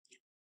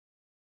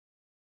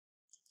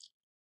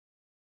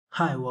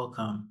Hi,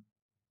 welcome.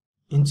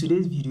 In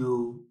today's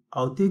video,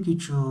 I'll take you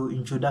through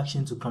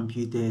Introduction to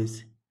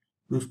Computers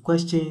with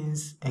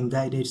questions and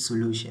guided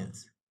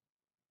solutions.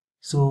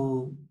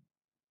 So,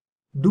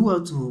 do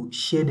well to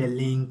share the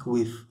link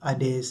with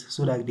others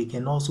so that they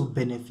can also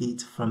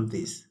benefit from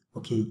this,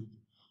 okay?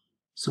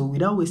 So,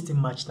 without wasting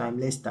much time,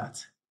 let's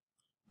start.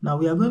 Now,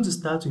 we are going to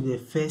start with the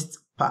first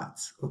part,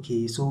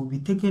 okay? So, we'll be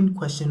taking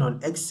question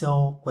on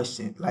Excel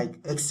question, like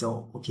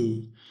Excel,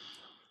 okay?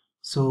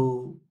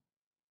 So,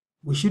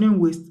 we shouldn't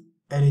waste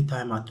any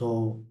time at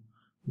all.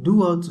 Do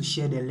well to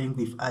share the link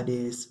with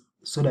others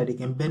so that they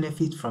can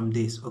benefit from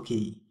this,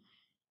 okay?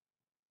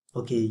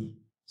 Okay,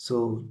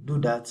 so do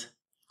that.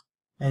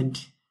 And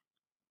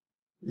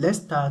let's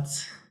start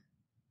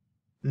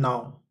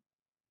now.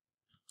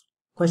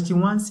 Question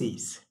 1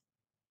 says,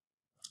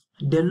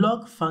 the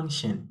log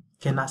function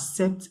can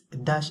accept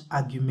dash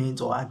argument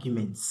or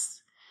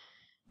arguments.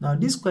 Now,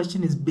 this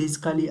question is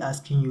basically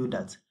asking you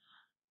that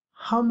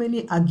how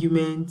many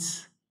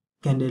arguments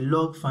can the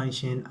log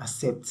function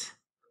accept?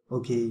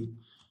 Okay,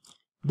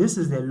 this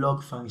is the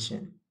log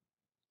function.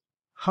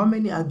 How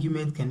many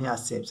arguments can it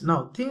accept?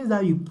 Now, things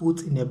that you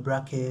put in a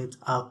bracket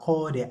are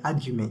called the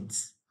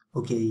arguments.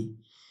 Okay,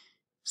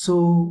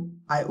 so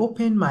I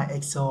opened my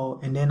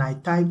Excel and then I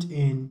typed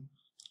in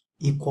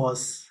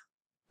equals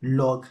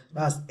log,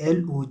 that's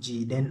log,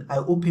 then I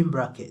open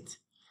bracket.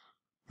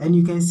 And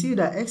you can see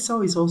that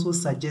Excel is also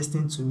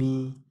suggesting to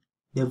me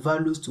the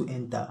values to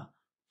enter.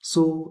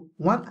 So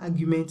one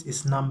argument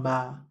is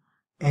number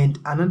and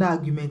another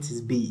argument is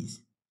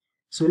base.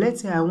 So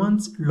let's say I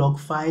want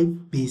log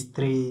 5 base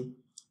 3.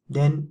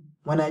 Then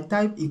when I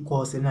type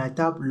equals and I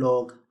type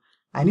log,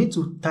 I need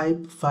to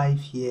type 5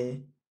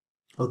 here,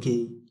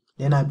 okay,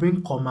 then I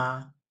bring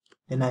comma,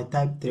 then I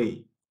type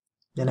 3,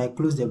 then I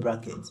close the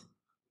bracket.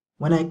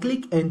 When I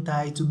click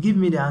enter, it will give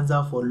me the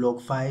answer for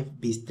log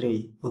 5 base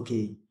 3,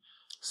 okay.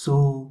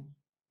 So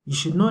you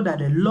should know that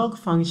the log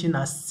function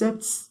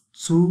accepts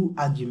two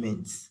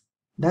arguments,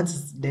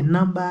 that's the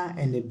number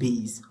and the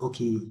base,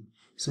 okay.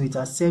 So it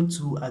accepts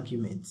two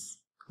arguments,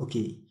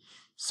 okay.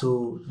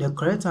 So the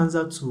correct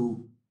answer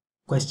to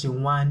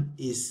question 1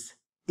 is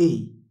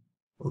A,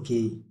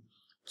 okay,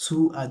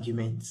 2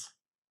 arguments.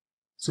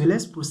 So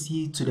let's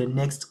proceed to the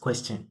next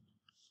question.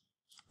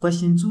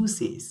 Question 2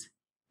 says,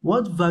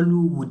 what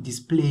value would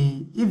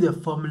display if the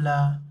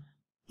formula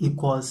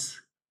equals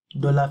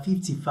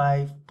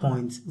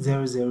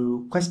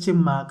 $55.00 question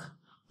mark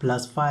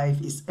plus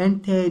 5 is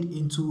entered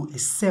into a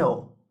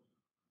cell?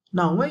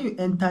 Now, when you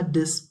enter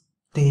this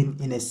thing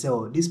in a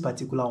cell, this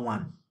particular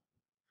one,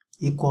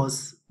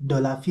 equals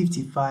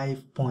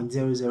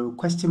 $55.00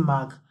 question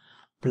mark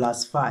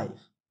plus 5.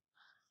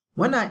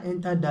 When I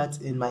enter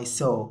that in my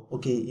cell,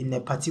 okay, in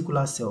a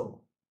particular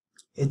cell,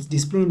 it's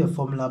displaying the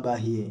formula bar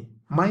here.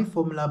 My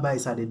formula bar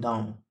is at the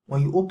down.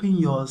 When you open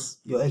yours,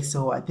 your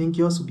Excel, I think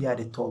yours will be at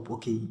the top,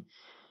 okay.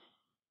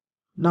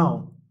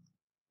 Now,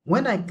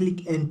 when I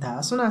click enter,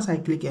 as soon as I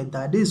click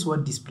enter, this is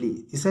what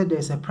displays. It said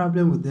there's a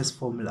problem with this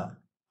formula.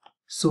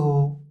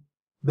 So,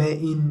 but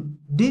in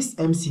this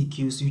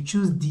MCQs, you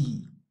choose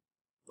D.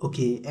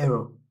 Okay,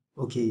 error.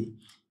 Okay,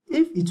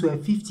 if it were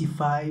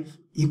 55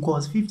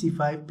 equals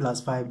 55 plus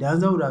 5, the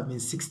answer would have been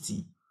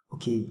 60.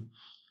 Okay,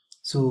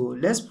 so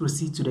let's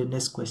proceed to the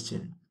next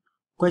question.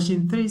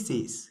 Question 3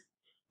 says,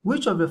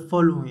 which of the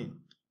following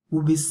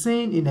will be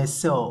seen in a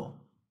cell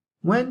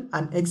when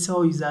an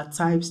Excel user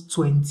types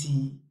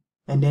 20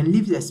 and then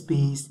leaves a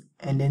space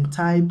and then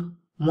type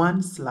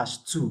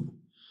 1/2?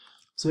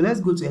 So let's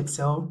go to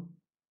Excel.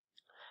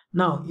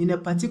 Now, in a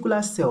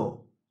particular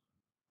cell,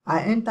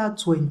 I entered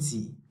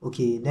 20,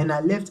 okay, then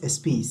I left a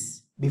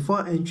space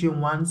before entering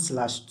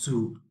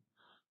 1/2.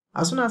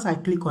 As soon as I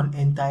click on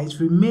enter, it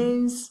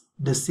remains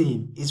the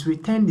same. It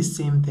returned the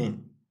same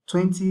thing,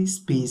 20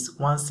 space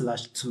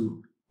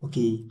 1/2,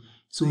 okay.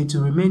 So it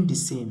will remain the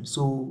same.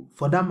 So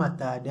for that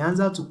matter, the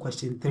answer to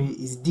question 3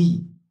 is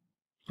D,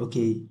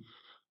 okay.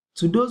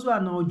 To those who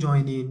are now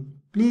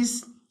joining,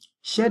 please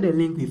share the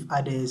link with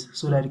others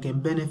so that they can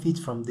benefit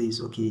from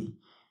this, okay.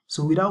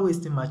 So without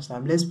wasting much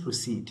time, let's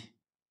proceed.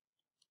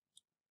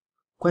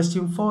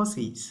 Question 4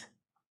 says,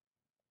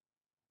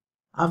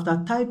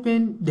 after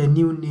typing the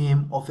new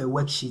name of a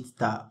worksheet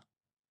tab,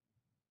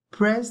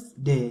 press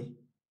the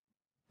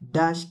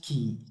dash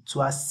key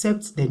to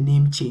accept the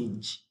name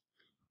change.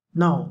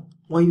 Now,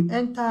 when you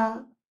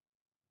enter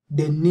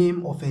the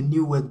name of a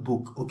new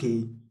workbook,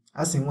 okay,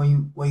 as in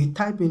when you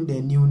type in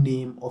the new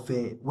name of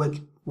a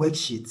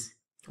worksheet,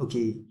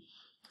 okay,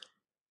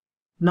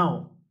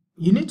 now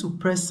you need to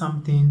press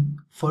something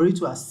for it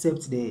to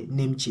accept the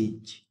name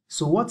change.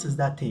 So what is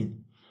that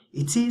thing?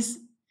 It is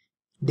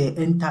the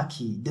enter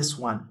key, this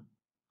one,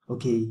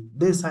 okay.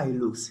 This is how it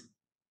looks,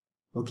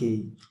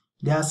 okay.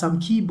 There are some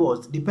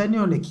keyboards depending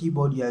on the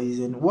keyboard you are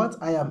using.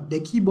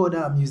 The keyboard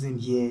that I'm using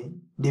here,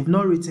 they've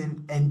not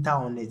written enter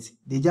on it,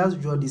 they just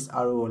draw this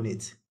arrow on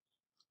it,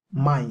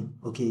 mine,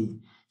 okay.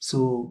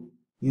 So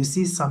you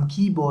see some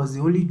keyboards,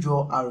 they only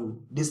draw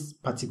arrow, this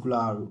particular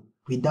arrow,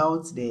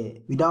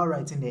 without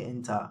writing the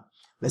enter.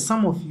 But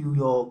some of you,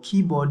 your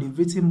keyboard, they've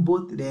written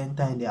both the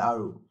enter and the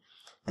arrow,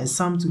 and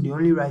some too, they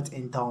only write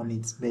enter on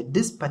it. But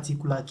this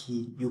particular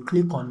key, you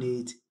click on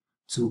it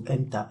to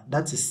enter.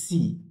 That is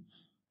C.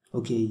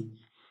 Okay.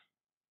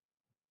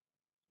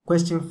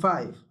 Question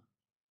 5.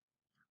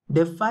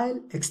 The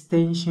file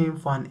extension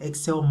for an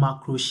Excel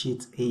macro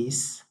sheet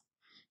is,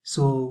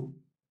 so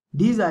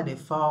these are the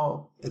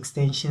file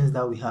extensions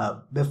that we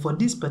have. But for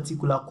this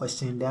particular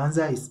question, the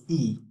answer is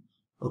E.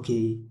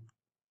 Okay.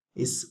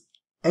 It's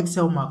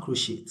Excel macro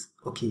sheet.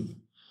 Okay.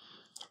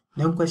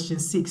 Then question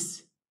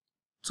 6.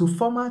 To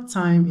format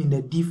time in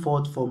the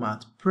default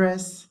format,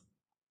 press.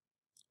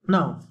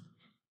 Now,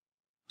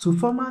 to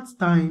format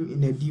time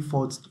in the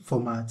default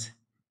format,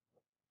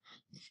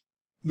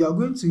 you are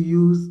going to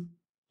use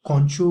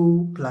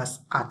Control plus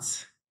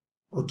Alt.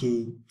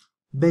 Okay.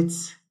 But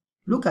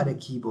look at the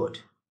keyboard.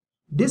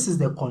 This is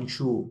the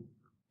control.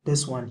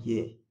 This one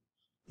here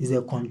is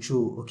the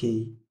control.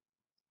 Okay.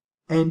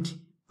 And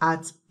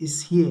Alt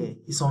is here.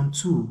 It's on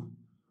 2.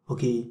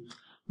 Okay.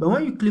 But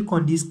when you click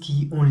on this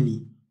key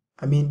only,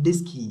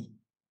 this key,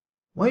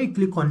 when you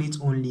click on it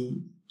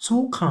only,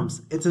 2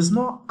 comes. It is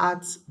not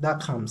Alt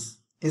that comes,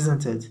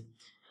 isn't it?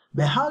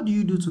 But how do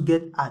you do to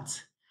get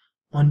Alt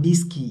on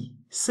this key?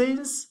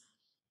 Since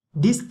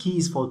this key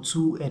is for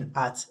 2 and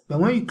Alt, but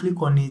when you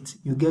click on it,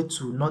 you get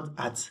 2, not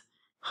Alt.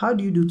 How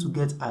do you do to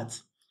get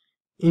Alt?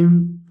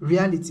 In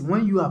reality,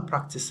 when you are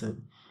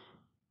practicing,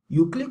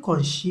 you click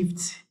on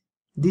Shift,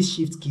 this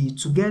Shift key,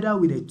 together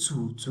with a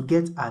 2 to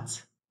get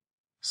Alt.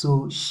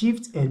 So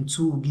Shift and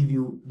 2 will give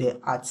you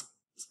the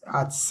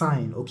Alt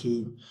sign.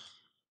 Okay.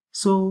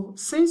 So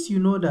since you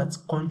know that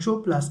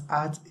Control plus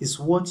Alt is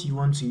what you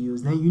want to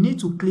use, then you need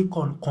to click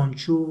on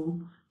Control,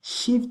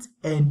 Shift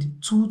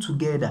and 2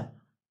 together.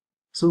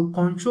 So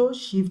Control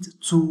Shift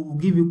 2 will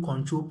give you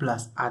Control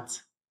plus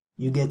Alt.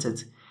 You get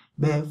it?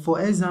 But for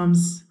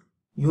exams,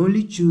 you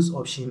only choose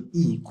option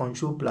E,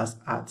 Control plus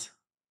Alt.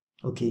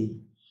 Okay.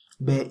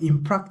 But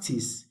in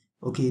practice,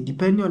 okay,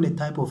 depending on the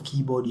type of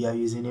keyboard you are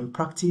using, in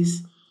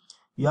practice,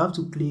 you have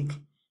to click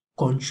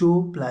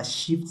Control plus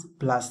Shift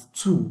plus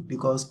 2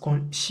 because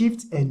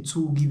Shift and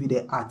 2 will give you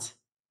the Alt.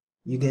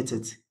 You get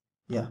it?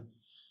 Yeah.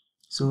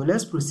 So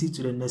let's proceed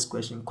to the next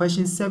question.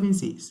 Question 7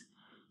 says,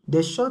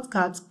 the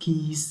shortcut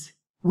keys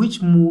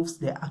which moves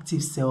the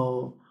active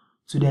cell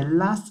to the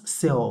last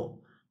cell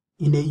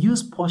in the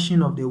use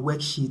portion of the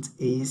worksheet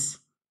is.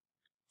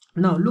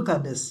 Now look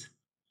at this.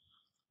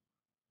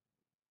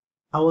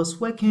 I was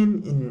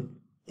working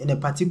in a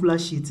particular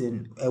sheet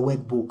in a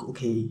workbook.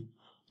 Okay.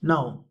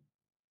 Now,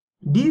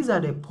 this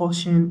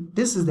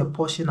is the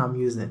portion I'm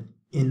using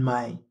in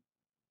my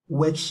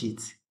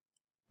worksheet.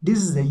 This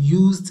is the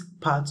used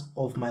part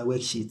of my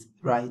worksheet,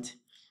 right?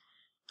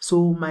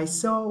 So my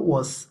cell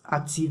was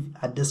active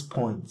at this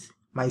point.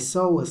 My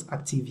cell was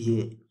active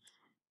here.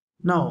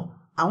 Now,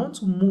 I want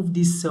to move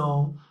this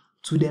cell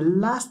to the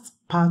last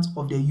part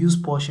of the use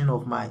portion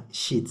of my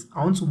sheet.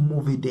 I want to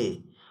move it there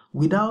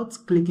without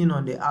clicking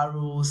on the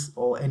arrows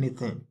or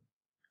anything.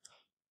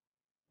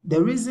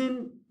 The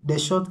reason the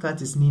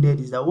shortcut is needed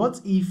is that what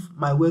if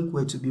my work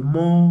were to be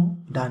more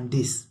than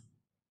this?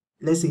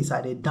 Let's say it's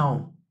at the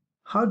down.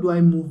 How do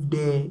I move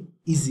there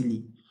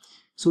easily?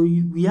 So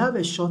we have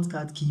a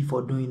shortcut key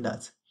for doing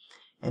that.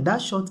 And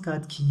that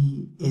shortcut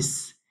key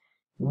is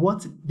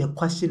what the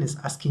question is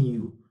asking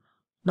you.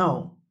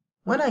 Now,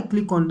 when I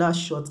click on that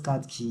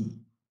shortcut key,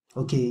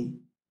 okay,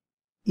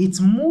 it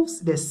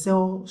moves the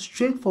cell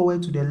straight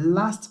forward to the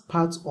last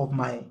part of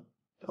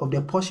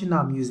the portion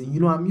I'm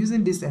using. I'm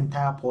using this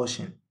entire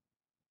portion.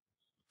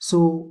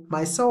 So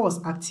my cell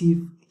was active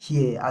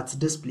here at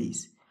this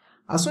place.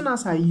 As soon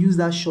as I use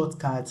that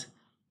shortcut,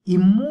 it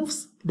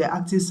moves the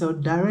active cell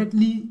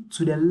directly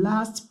to the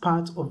last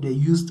part of the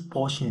used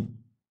portion.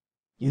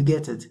 You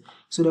get it?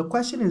 So the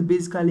question is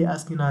basically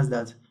asking us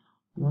that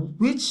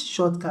which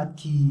shortcut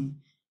key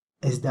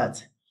is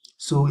that?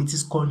 So it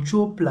is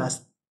Control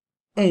plus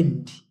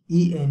End,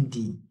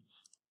 END.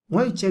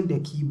 When you check the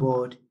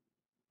keyboard,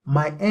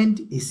 my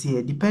end is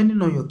here.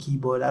 Depending on your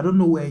keyboard, I don't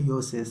know where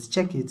yours is.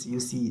 Check it, you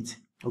see it.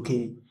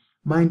 Okay.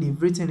 Mine,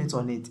 they've written it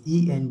on it,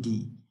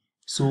 END.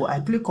 So I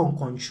click on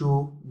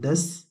Control,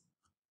 this,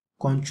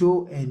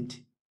 Control and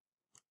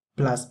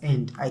plus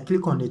End. I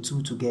click on the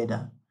 2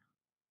 together.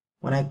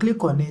 When I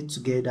click on it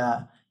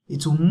together,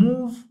 it will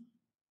move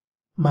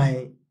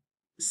my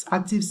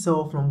active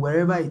cell from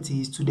wherever it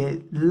is to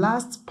the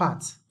last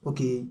part,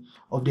 okay,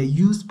 of the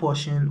used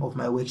portion of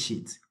my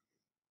worksheet.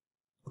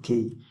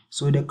 Okay,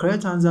 so the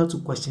correct answer to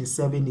question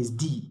 7 is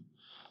D.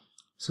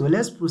 So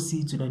let's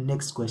proceed to the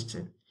next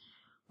question.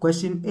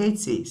 Question 8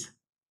 says,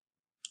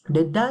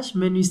 the dash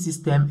menu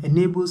system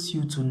enables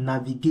you to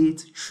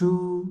navigate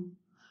through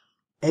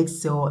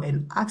Excel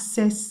and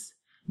access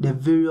the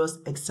various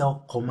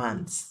Excel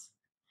commands.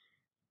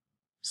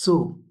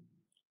 So,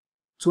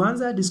 to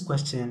answer this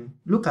question,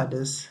 look at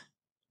this.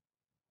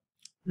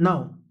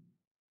 Now,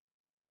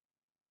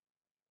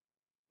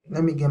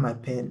 let me get my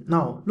pen.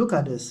 Now, look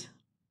at this.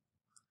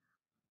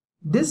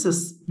 This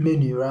is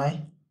menu,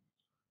 right?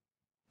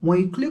 when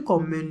you click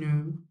on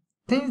menu,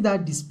 things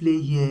that display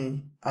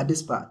here at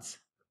this part,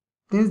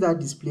 things that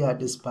display at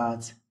this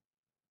part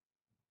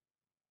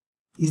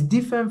is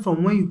different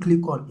from when you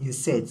click on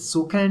insert.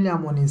 So currently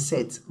I'm on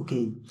insert,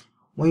 okay.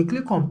 When you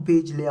click on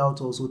page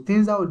layout also,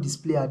 things that will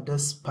display at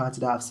this part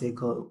that I've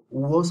circled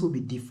will also be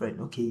different,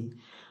 okay.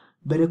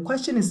 But the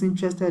question is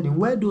interested in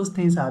where those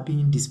things are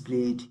being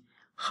displayed.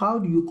 How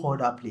do you call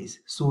that place?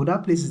 So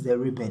that place is the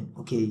ribbon,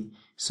 okay.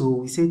 So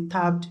we say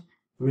tabbed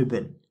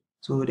ribbon.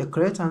 So the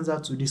correct answer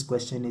to this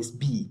question is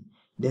B.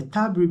 The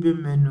tab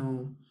ribbon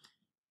menu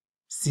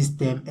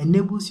system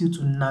enables you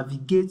to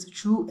navigate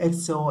through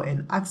Excel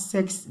and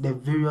access the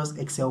various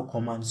Excel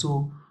commands.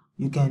 So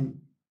you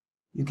can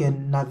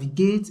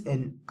navigate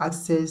and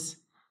access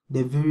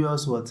the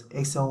various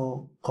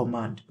Excel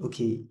command,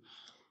 okay.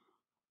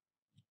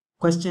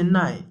 Question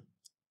 9.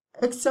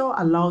 Excel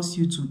allows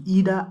you to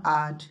either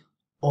add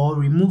or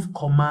remove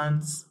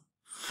commands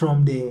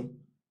from the...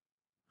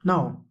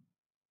 Now,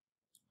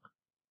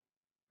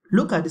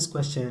 look at this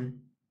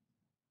question.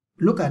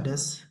 Look at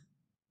this.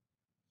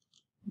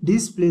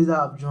 This place that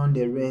I've drawn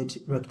the red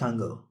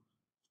rectangle.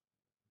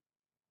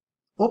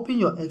 Open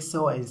your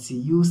Excel and see.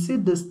 You see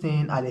this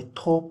thing at the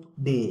top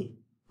there.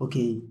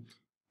 Okay.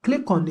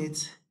 Click on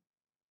it.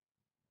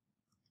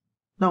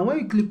 Now, when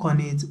you click on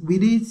it,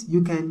 with it,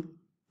 you can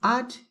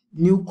add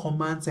new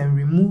commands and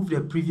remove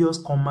the previous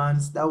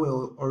commands that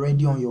were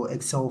already on your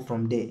Excel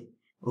from there.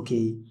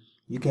 Okay.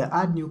 You can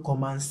add new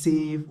commands,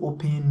 save,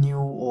 open, new,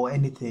 or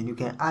anything. You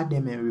can add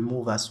them and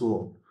remove as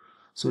well.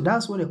 So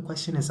that's what the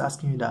question is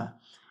asking you, that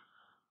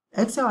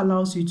Excel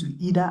allows you to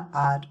either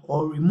add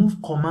or remove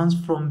commands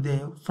from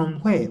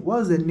where?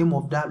 What's the name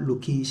of that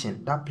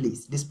location, that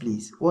place, this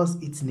place? What's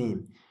its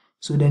name?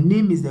 So the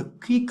name is the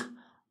Quick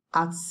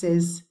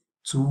Access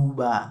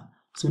Toolbar.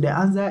 So the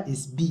answer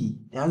is B.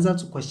 The answer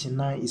to question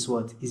 9 is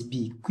what? Is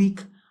B.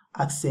 Quick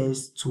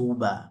Access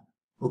Toolbar.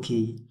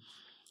 Okay.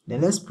 Then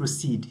let's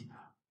proceed.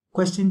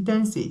 Question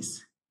 10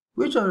 says,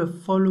 which of the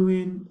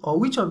following or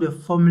which of the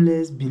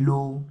formulas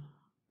below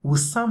will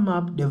sum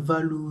up the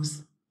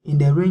values in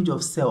the range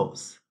of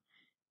cells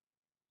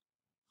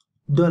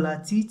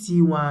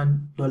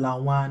 $TT1,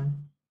 $1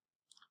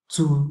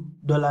 to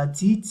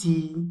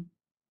 $TT,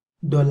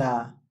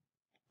 $10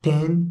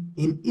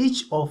 in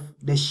each of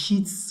the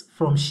sheets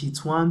from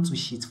sheet 1 to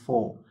sheet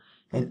 4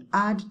 and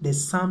add the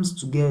sums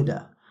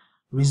together,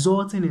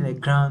 resulting in a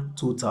grand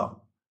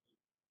total.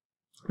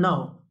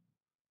 Now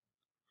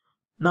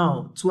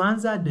to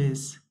answer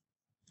this,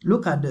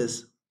 look at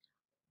this.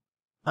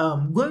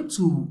 Going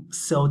to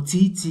cell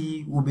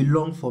TT will be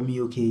long for me,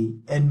 okay,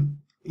 and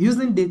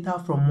using data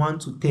from 1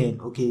 to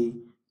 10, okay,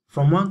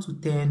 from 1 to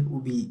 10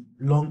 will be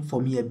long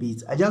for me a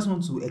bit. I just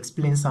want to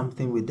explain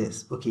something with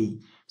this, okay.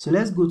 So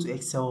let's go to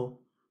Excel.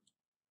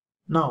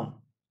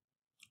 Now,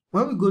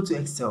 when we go to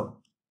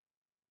Excel,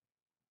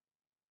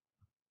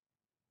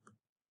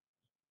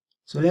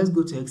 so let's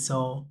go to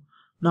Excel.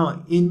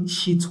 Now, in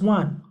sheet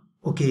 1,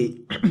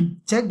 okay,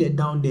 check that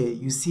down there.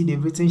 You see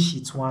they've written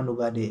sheet 1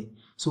 over there.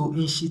 So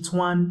in sheet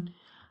 1,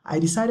 I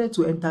decided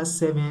to enter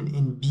 7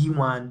 in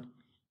B1,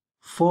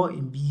 4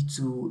 in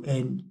B2,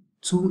 and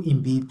 2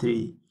 in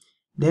B3.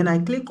 Then I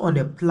click on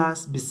the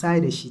plus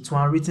beside the sheet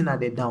 1 written at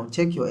the down.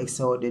 Check your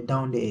Excel, the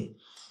down there.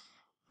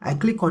 I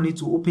click on it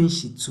to open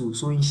sheet 2.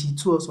 So in sheet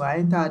 2 also, I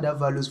enter other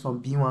values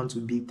from B1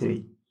 to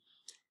B3.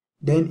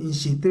 Then in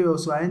sheet 3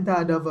 also, I enter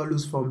other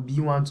values from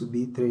B1 to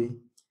B3.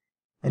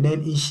 And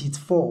then in sheet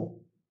 4,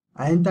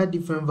 I enter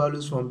different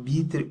values from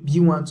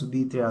B1 to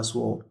B3 as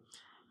well.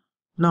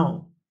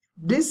 Now,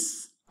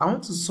 this I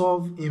want to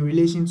solve in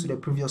relation to the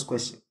previous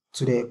question,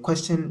 to the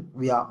question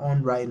we are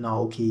on right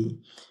now, okay?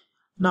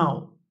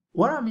 Now,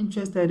 what I'm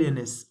interested in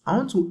is I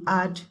want to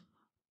add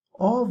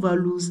all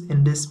values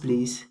in this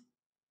place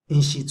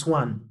in sheet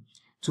 1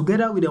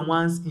 together with the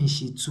ones in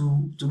sheet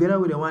 2, together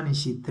with the one in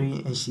sheet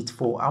 3 and sheet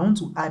 4. I want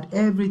to add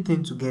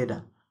everything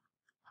together.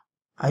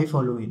 Are you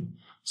following?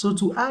 So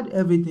to add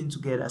everything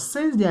together,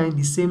 since they are in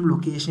the same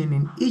location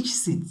in each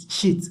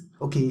sheet,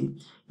 okay,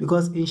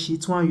 because in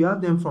sheet 1 you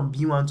have them from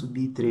B1 to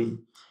B3,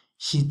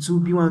 sheet 2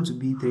 B1 to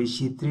B3,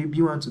 sheet 3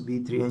 B1 to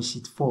B3, and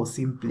sheet 4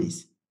 same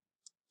place.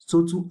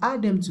 So to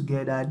add them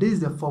together, this is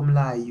the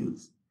formula I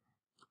use.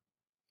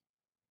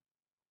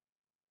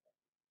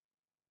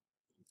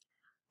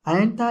 I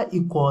enter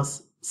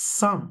equals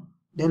sum,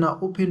 then I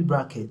open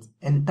bracket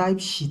and type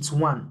sheet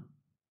 1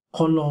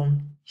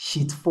 column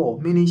sheet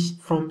 4, meaning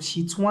from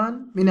sheet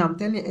 1, meaning I'm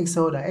telling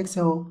Excel that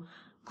Excel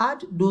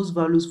add those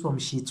values from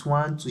sheet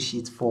 1 to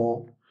sheet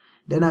 4.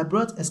 Then I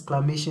brought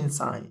exclamation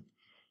sign,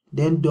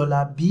 then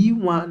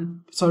 $B1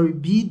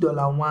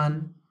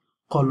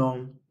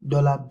 column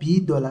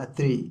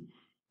 $B3,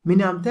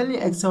 meaning I'm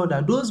telling Excel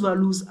that those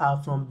values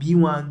are from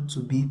B1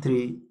 to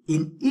B3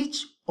 in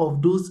each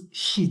of those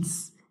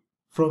sheets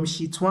from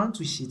sheet 1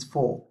 to sheet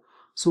 4.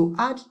 So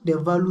add the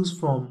values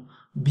from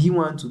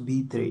B1 to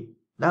B3.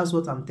 That's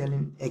what I'm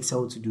telling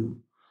Excel to do.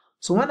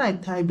 So when I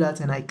type that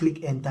and I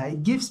click enter,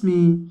 it gives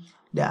me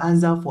the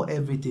answer for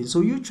everything.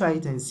 So you try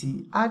it and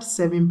see. Add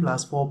 7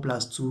 plus 4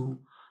 plus 2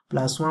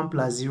 plus 1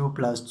 plus 0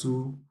 plus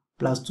 2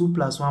 plus 2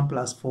 plus 1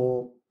 plus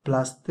 4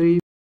 plus 3.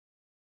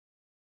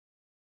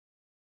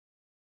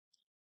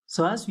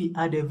 So as we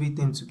add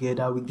everything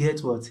together, we get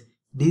what?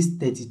 This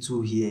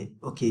 32 here.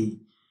 Okay.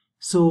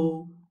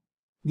 So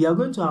we are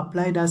going to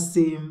apply that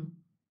same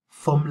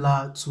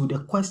formula to the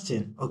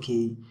question.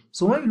 Okay.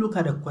 So when you look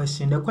at the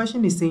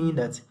question is saying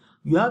that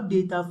you have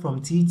data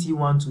from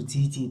TT1 to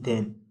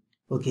TT10.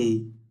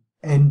 Okay.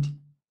 And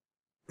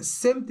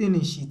same thing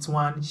in sheet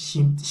 1,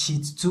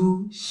 sheet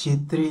 2,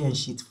 sheet 3, and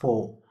sheet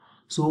 4.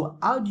 So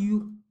how do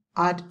you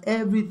add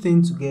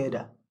everything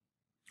together?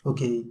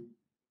 Okay.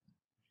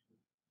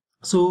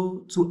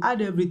 So to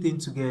add everything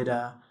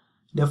together,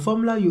 the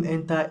formula you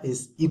enter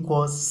is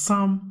equals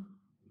sum,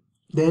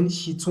 then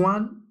sheet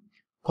 1,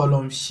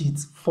 column sheet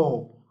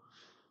 4.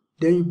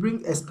 Then you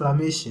bring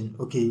exclamation,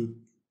 okay.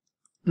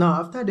 Now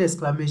after the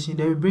exclamation,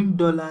 then you bring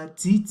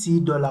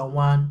 $TT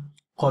 $1,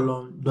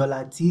 column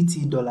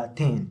 $TT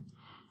 $10.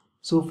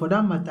 So for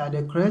that matter,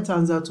 the correct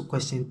answer to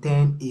question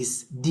 10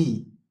 is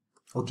D,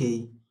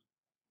 okay.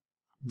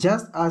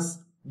 Just as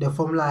the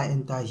formula I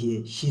enter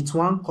here, sheet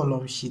 1,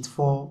 column sheet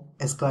 4,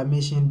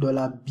 exclamation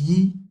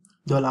 $B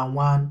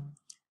 $1,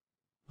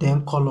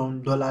 then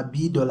column $B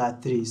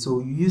 $3. So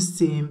you use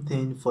same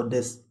thing for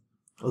this,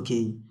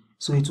 okay.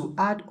 So it will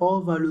add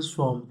all values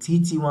from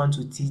TT1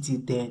 to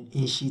TT10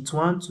 in sheet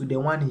 1 to the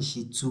one in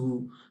sheet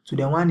 2 to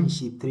the one in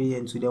sheet 3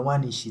 and to the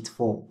one in sheet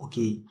 4,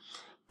 okay.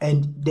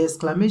 And the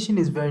exclamation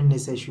is very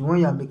necessary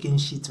when you are making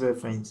sheet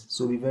reference,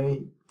 so be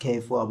very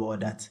careful about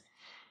that.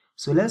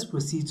 So let's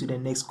proceed to the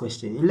next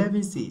question.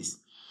 11 says,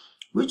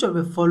 which of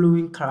the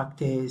following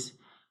characters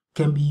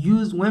can be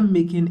used when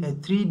making a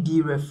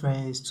 3D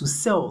reference to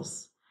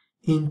cells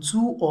in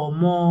two or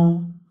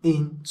more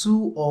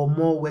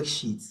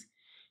worksheets?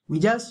 We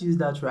just use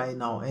that right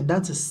now, and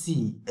that's a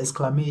C,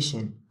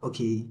 exclamation,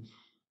 okay.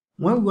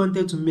 When we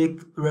wanted to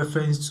make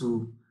reference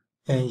to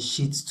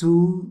sheets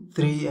 2,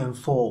 3, and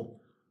 4,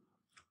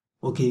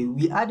 okay,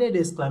 we added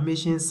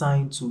exclamation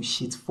sign to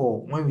sheet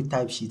 4 when we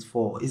type sheet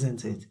 4,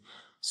 isn't it?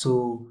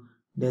 So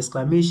the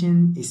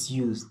exclamation is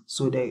used.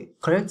 So the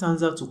correct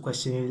answer to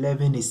question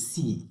 11 is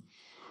C.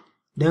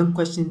 Then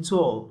question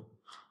 12.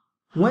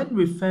 When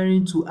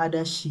referring to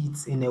other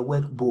sheets in a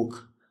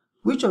workbook,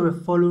 which of the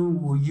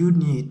following will you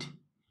need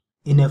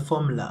in a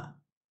formula?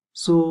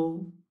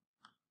 So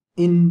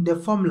in the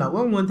formula,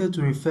 when we wanted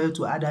to refer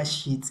to other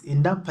sheets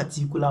in that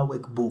particular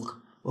workbook,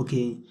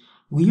 okay,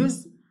 we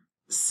use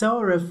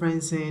cell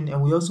referencing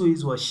and we also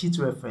use what? Sheet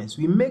reference.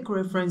 We make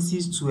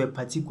references to a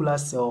particular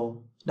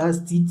cell, that's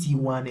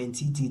TT1 and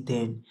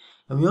TT10,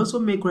 and we also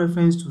make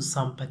reference to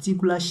some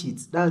particular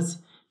sheets, that's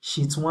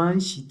sheet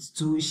 1, sheet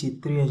 2,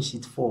 sheet 3, and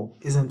sheet 4,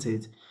 isn't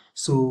it?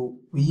 So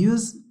we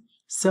use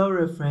cell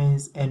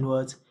reference and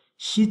what?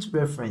 Sheet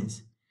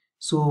reference.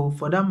 So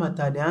for that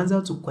matter, the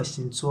answer to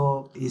question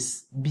 12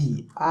 is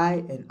B,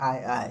 I and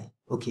II,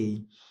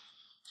 okay.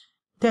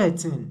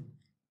 13.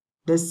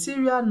 The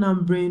serial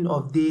numbering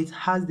of date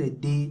has the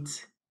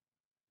date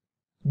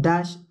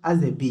dash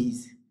as a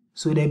base.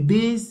 So the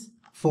base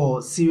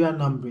for serial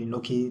numbering,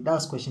 okay,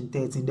 that's question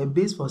 13. The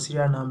base for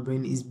serial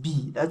numbering is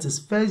B, that is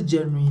 1st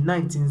January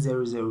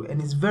 1900,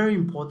 and it's very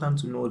important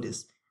to know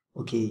this,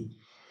 okay.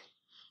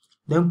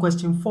 Then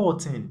question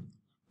 14.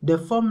 The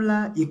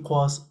formula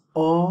equals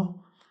or,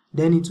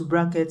 then into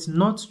brackets,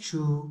 not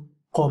true,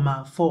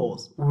 comma,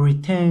 false, will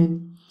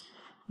return.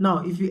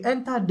 Now, if you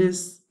enter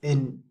this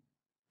in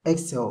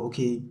Excel,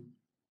 okay,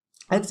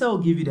 Excel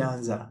will give you the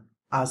answer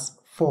as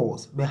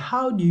false. But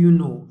how do you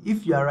know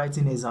if you are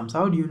writing exams?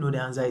 How do you know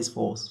the answer is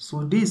false?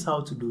 So this is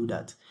how to do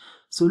that.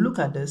 So look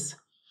at this.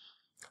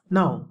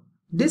 Now,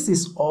 this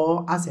is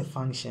or as a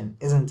function,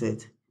 isn't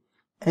it?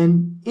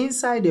 And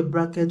inside the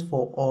bracket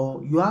for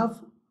or, you have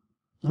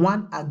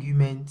one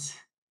argument.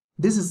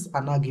 This is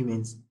an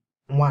argument,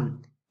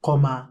 1,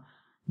 comma,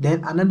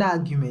 then another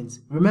argument.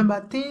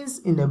 Remember, things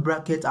in the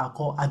bracket are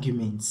called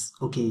arguments,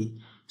 okay.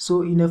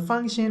 So in a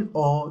function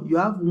or, you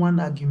have one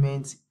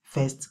argument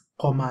first,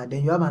 comma,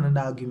 then you have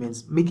another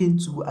argument, making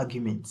 2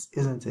 arguments,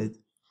 isn't it?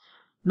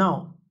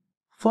 Now,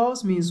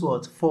 false means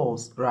what?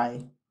 False,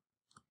 right?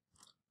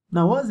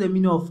 Now, what's the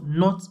meaning of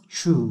not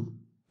true?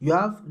 You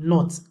have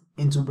not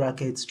into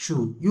brackets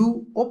true.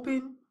 You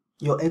open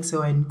your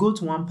Excel and go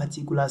to one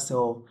particular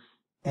cell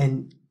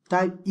and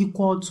type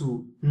equal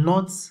to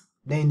not,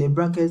 then in the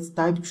brackets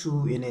type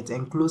true in it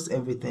and close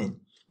everything.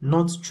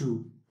 Not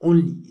true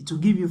only. It will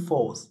give you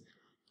false.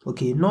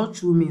 Okay, not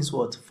true means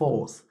what?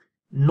 False.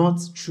 Not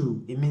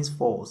true, it means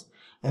false.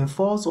 And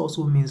false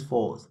also means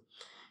false.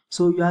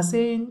 So you are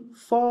saying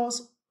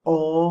false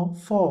or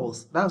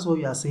false. That's what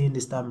you are saying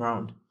this time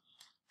around.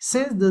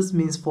 Since this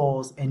means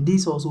false and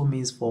this also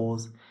means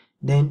false,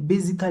 then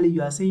basically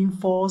you are saying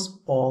false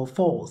or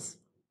false.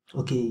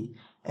 Okay,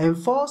 and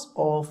false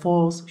or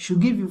false should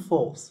give you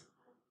false,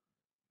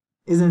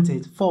 isn't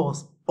it?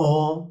 False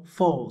or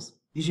false,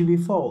 it should be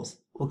false.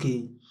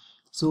 Okay,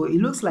 so it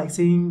looks like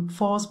saying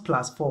false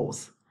plus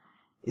false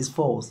is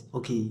false.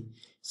 Okay,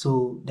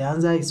 so the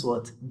answer is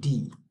what?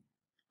 D.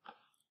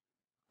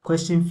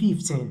 Question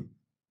 15.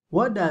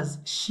 What does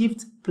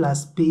shift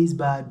plus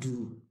spacebar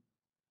do?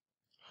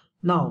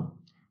 Now,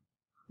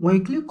 when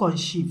you click on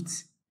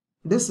shift,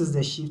 this is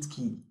the shift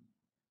key.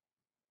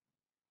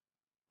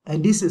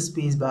 And this is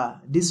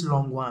spacebar. This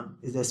long one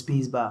is the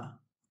spacebar.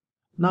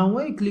 Now,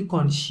 when you click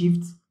on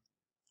shift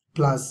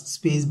plus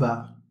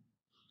spacebar,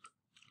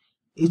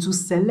 it will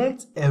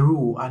select a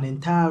row, an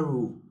entire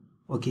row.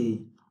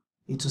 Okay,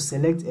 it will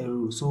select a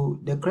row. So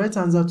the correct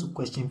answer to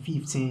question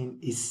 15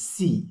 is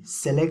C,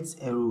 select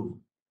a row.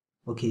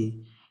 Okay,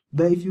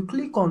 but if you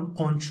click on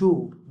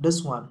control,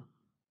 this one,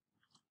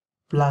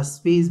 plus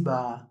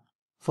spacebar,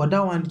 for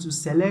that one it will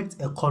select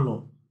a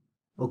column.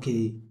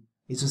 Okay,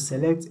 it will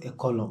select a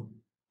column.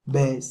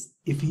 But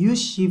if you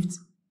use shift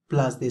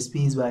plus the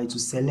spacebar, it will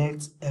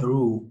select a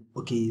row.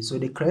 Okay, so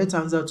the correct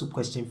answer to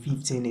question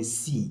 15 is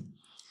C.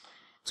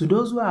 To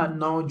those who are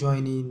now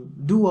joining,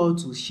 do well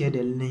to share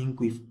the link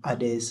with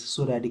others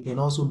so that they can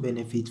also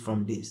benefit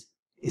from this.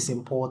 It's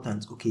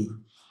important, okay?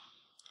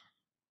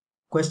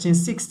 Question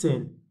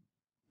 16.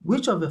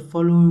 Which of the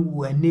following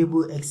will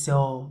enable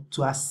Excel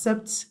to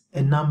accept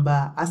a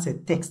number as a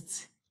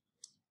text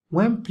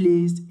when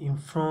placed in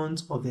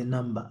front of the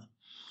number?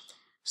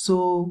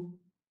 So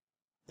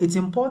it's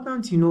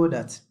important to know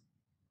that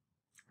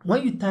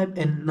when you type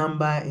a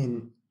number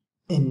in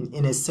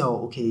a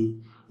cell, okay,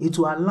 it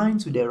will align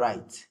to the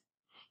right.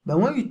 But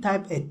when you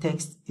type a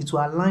text, it will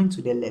align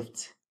to the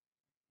left.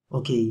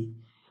 Okay.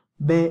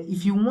 But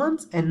if you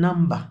want a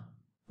number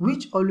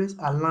which always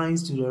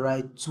aligns to the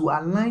right to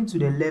align to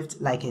the left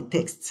like a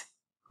text,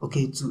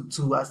 okay, to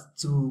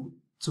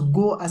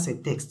go as a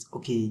text,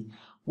 okay,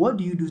 what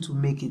do you do to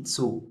make it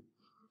so?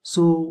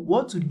 So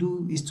what to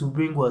do is to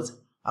bring what?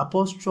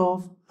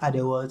 Apostrophe at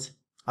the what?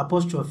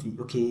 Apostrophe,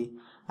 okay,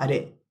 at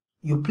the,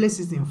 you place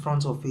it in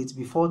front of it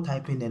before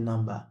typing the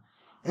number.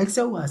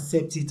 Excel will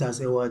accept it as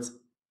a what?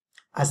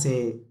 As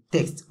a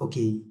text,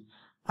 okay.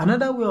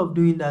 Another way of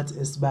doing that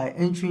is by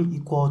entering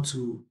equal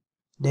to,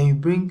 then you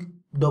bring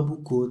double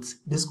quotes,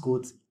 this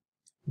quote,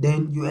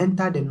 then you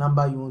enter the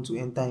number you want to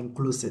enter and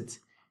close it.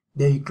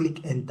 Then you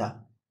click enter.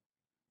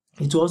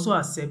 It will also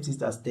accept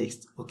it as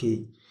text,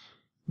 okay.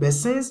 But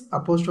since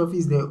apostrophe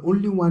is the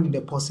only one in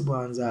the possible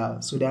answer,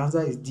 so the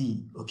answer is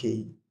D,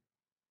 okay.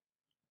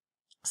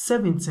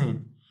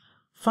 17.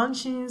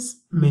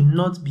 Functions may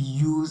not be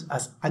used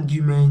as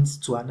arguments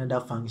to another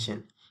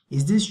function.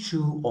 Is this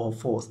true or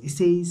false? It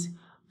says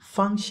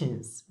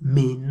functions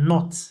may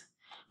not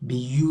be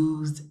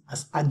used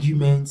as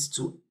arguments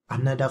to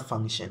another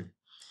function.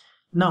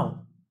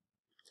 Now,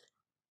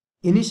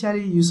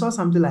 initially you saw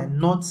something like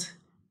not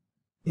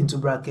into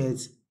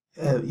brackets,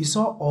 you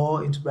saw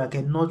or into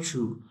bracket, not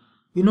true.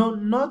 You know,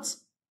 not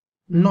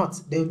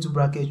then into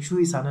bracket, true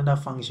is another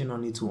function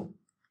on its own.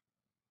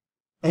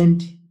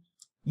 And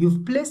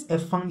you've placed a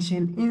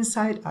function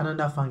inside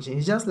another function.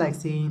 It's just like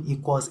saying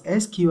equals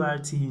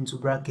sqrt into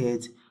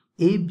bracket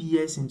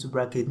abs into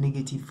bracket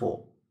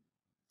 -4.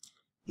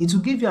 It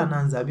will give you an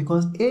answer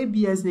because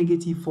abs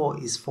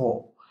 -4 is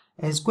 4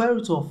 and square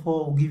root of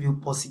 4 will give you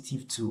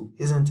 +2,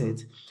 isn't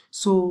it?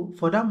 So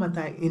for that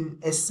matter, in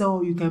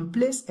Excel you can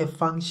place a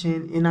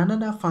function in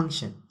another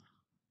function.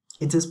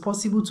 It is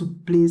possible to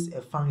place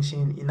a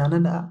function in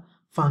another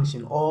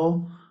function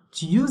or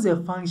to use a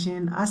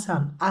function as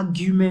an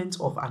argument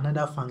of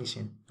another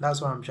function. That's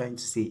what I'm trying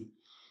to say.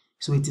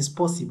 So it is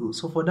possible.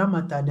 So for that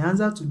matter, the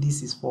answer to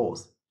this is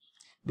false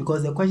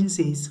because the question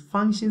says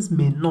functions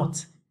may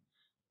not.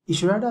 It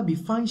should rather be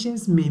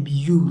functions may be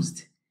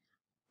used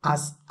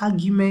as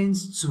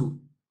arguments to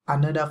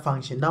another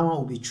function. That one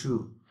will be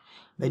true.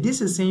 But this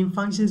is saying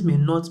functions may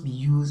not be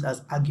used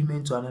as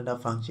argument to another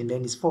function.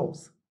 Then it's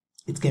false.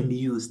 It can be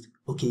used.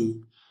 Okay.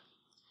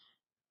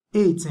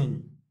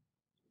 18.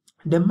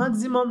 The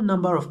maximum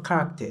number of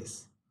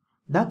characters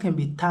that can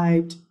be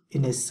typed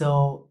in a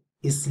cell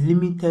is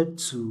limited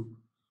to,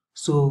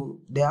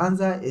 so the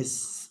answer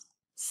is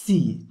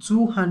C,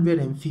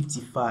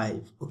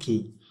 255.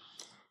 Okay.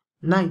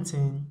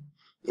 19.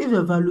 If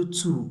the value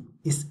 2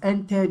 is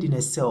entered in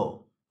a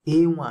cell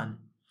A1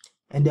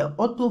 and the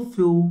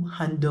autofill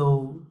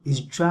handle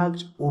is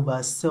dragged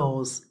over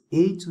cells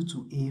A2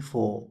 to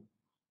A4,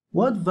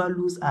 what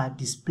values are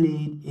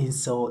displayed in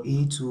cell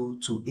A2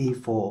 to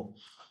A4?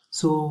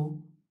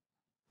 So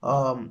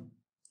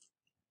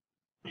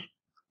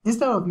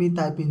instead of me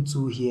typing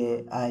 2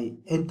 here, I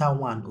enter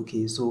 1.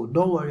 Okay, so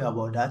don't worry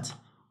about that.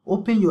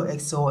 Open your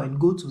Excel and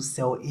go to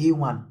cell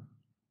A1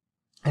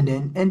 and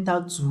then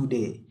enter 2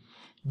 there.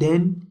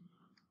 Then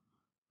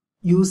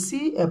you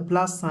see a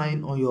plus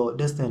sign on your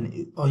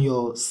on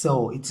your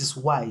cell. It is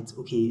white.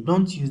 Okay,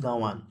 don't use that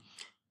one.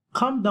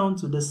 Come down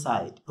to the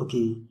side.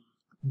 Okay,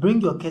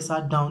 bring your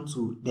cursor down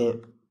to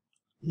the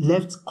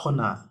left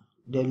corner,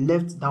 the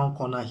left down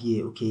corner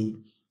here. Okay,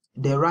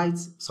 the right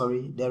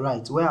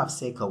where I've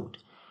circled.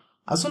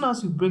 As soon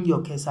as you bring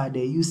your cursor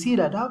there, you see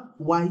that that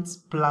white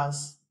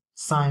plus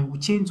sign will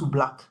change to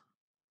black.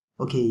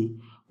 Okay,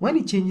 when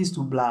it changes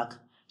to black,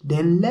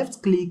 then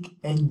left click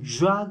and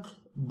drag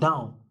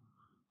down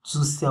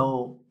to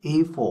cell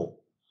A4.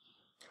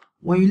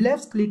 When you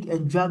left click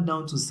and drag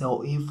down to cell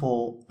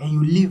A4 and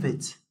you leave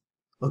it,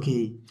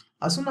 okay,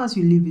 as soon as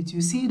you leave it,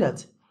 you see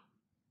that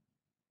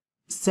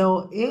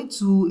cell A2,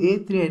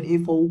 A3, and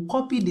A4 will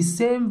copy the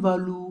same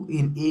value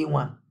in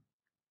A1.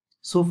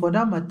 So for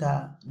that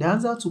matter, the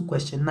answer to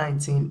question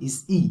 19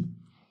 is E.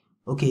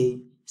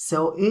 Okay,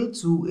 cell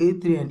A2,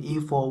 A3, and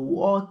A4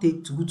 will all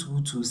take 2,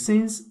 2, 2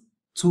 since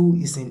 2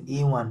 is in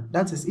A1.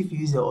 That is if you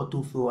use the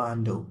autofill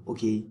handle.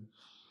 Okay,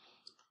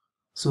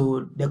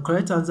 so the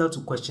correct answer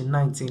to question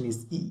 19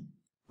 is E.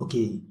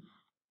 Okay.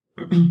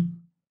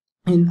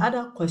 In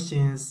other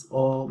questions,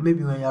 or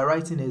maybe when you're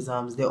writing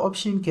exams, the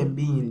option can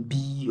be in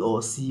B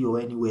or C or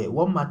anywhere.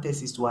 What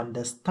matters is to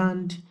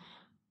understand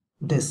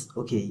this.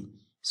 Okay,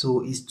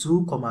 so it's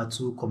 2,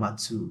 2,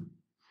 2.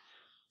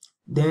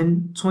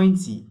 Then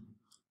 20.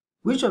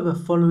 Which of the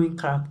following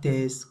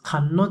characters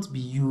cannot be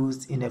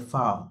used in a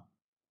file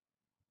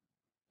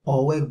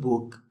or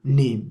workbook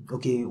name?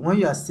 Okay, when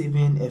you are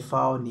saving a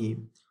file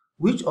name,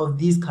 which of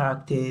these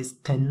characters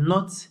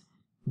cannot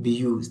be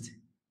used?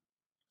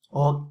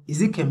 Or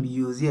is it can be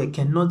used? Yeah,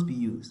 cannot be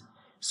used.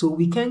 So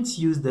we can't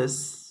use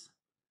this,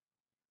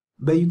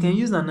 but you can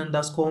use an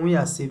underscore when you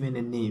are saving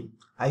a name.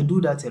 I do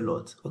that a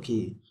lot.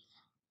 Okay,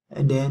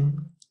 and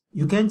then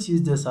you can't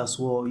use this as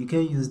well. You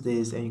can use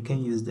this and you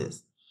can use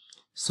this.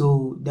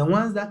 So the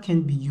ones that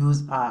can be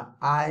used are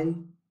I,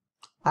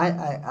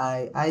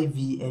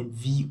 IV, and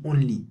V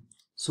only.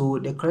 So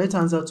the correct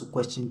answer to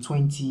question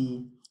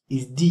 20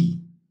 is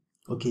D.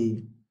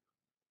 Okay.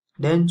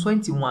 Then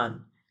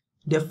 21.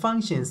 The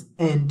functions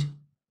and,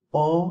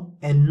 or,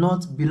 and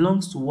not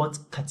belongs to what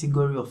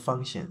category of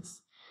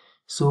functions?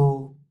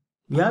 So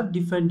we have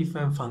different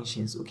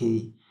functions,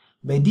 okay?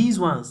 But these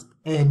ones,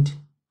 and,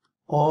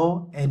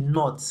 or, and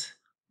not,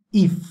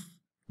 if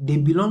they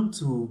belong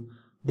to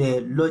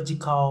the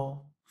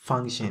logical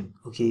function,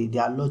 okay? They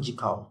are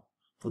logical,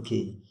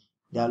 okay?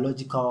 They are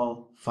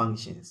logical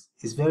functions.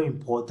 It's very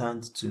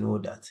important to know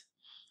that.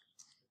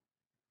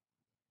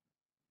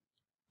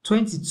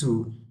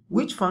 22.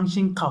 Which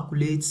function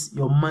calculates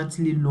your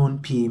monthly loan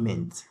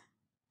payment?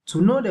 To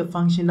know the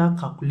function that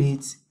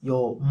calculates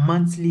your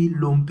monthly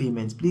loan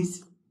payment,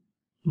 please,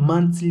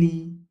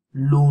 monthly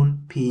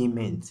loan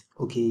payment,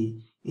 okay,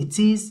 it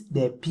is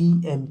the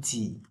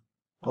PMT,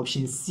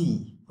 option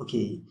C,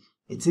 okay,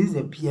 it is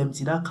the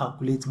PMT that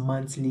calculates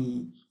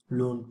monthly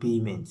loan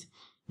payment.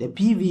 The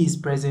PV is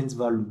present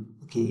value,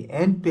 okay,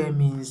 NP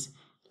means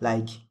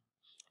like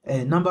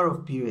a number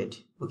of period,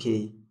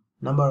 okay,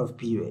 number of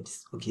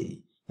periods,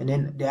 okay, and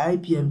then the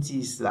IPMT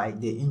is like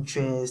the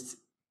interest,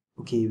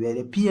 okay, where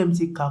the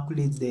PMT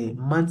calculates the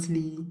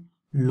monthly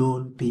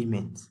loan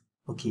payment,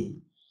 okay.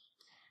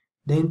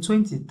 Then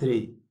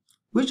 23.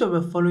 Which of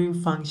the following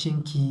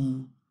function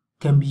key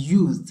can be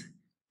used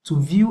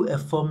to view a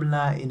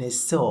formula in a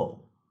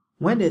cell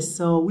when the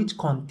cell which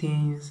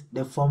contains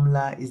the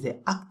formula is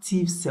the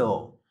active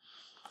cell?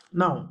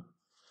 Now,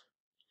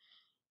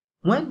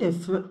 when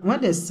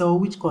the cell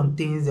which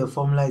contains the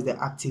formula is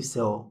the active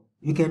cell,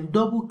 you can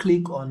double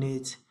click on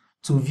it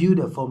to view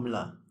the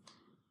formula.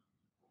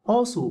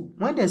 Also,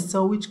 when the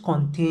cell which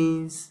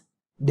contains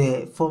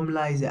the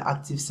formula is the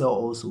active cell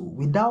also,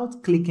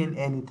 without clicking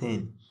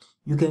anything,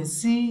 you can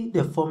see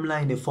the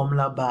formula in the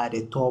formula bar at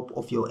the top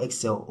of your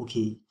Excel,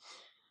 okay?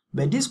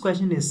 But this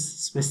question is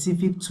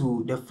specific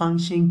to the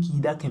function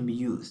key that can be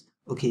used,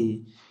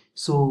 okay?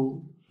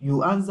 So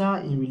you answer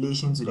in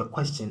relation to the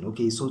question,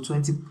 okay? So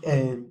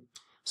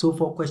so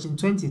for question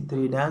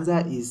 23, the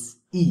answer is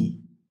E,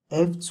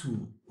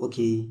 F2,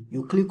 okay?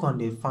 You click on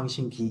the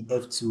function key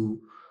F2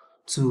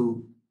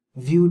 to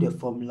view the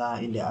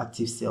formula in the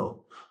active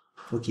cell,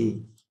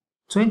 okay?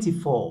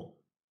 24.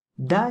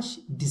 Dash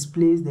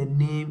displays the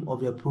name of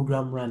the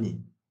program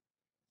running.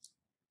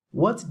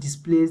 What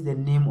displays the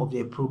name of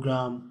the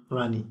program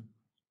running?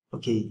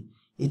 Okay,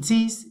 it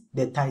is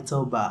the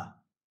title bar.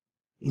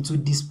 It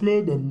will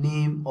display the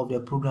name of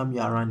the program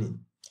you are running.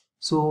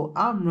 So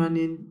I'm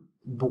running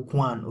book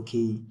 1,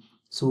 okay?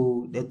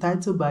 So the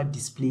title bar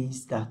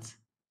displays that.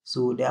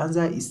 So the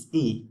answer is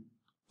A.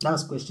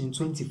 That's question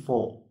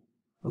 24.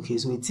 Okay,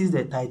 so it is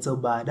the title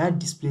bar that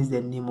displays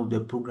the name of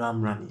the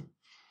program running.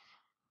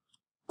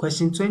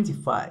 Question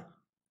 25.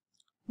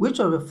 Which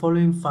of the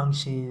following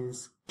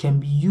functions can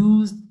be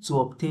used to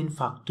obtain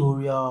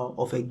factorial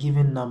of a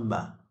given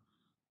number?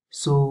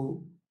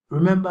 So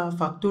remember,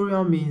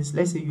 factorial means,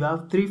 let's say you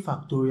have 3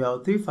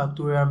 factorial. 3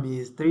 factorial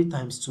means 3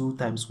 times 2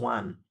 times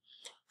 1.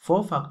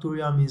 4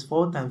 factorial means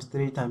 4 times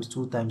 3 times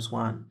 2 times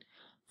 1.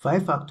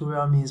 5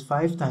 factorial means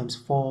 5 times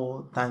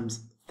 4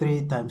 times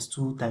 3 times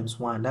 2 times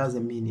 1. That's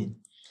the meaning.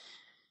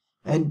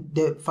 And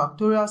the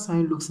factorial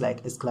sign looks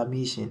like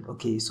exclamation.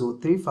 Okay, so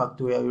 3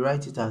 factorial, you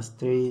write it as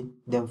 3,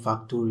 then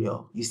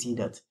factorial. You see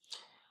that.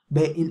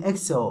 But in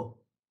Excel,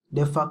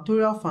 the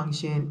factorial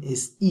function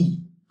is E,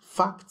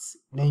 facts,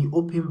 then you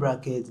open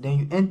bracket, then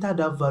you enter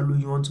that value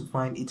you want to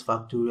find its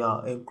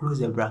factorial and close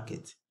the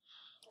bracket.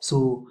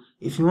 So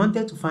if you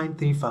wanted to find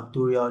 3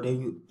 factorial,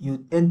 then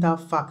you enter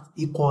fact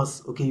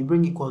equals, okay, you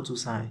bring equal to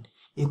sign,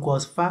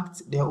 equals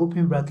fact, then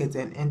open bracket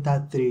and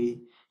enter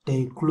 3,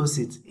 then you close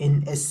it.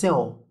 In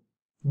Excel,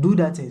 do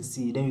that and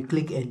see, then you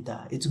click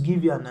enter. It will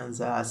give you an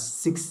answer as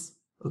 6.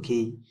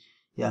 Okay,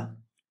 yeah.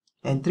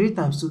 And 3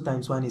 times 2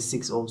 times 1 is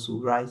 6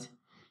 also, right?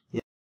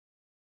 Yeah.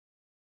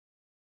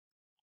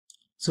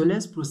 So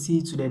let's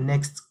proceed to the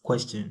next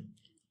question.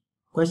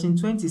 Question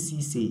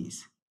 20C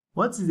says,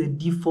 what is the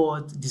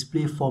default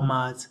display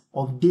format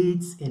of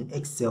dates in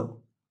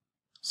Excel?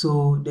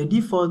 So the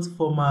default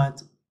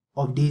format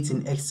of dates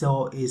in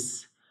Excel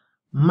is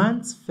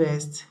month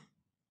first,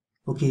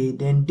 okay,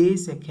 then day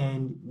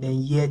second,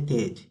 then year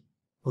third.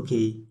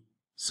 Okay,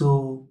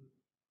 so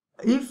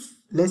if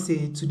let's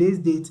say today's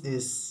date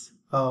is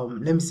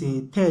let me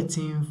say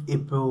 13th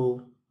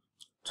April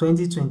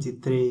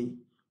 2023,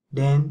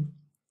 then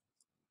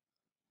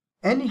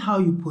anyhow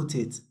you put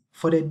it,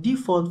 for the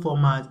default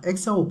format,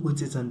 Excel will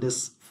put it in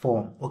this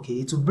form. Okay,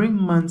 it will bring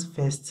month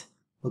first.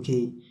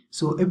 Okay,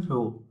 so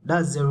April,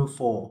 that's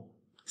 04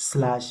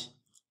 slash,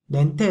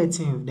 then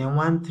 13th,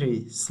 then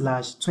 13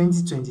 slash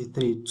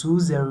 2023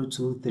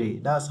 2023.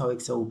 That's how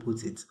Excel will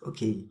put it.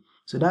 Okay,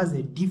 so that's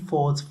the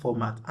default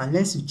format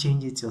unless you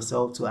change it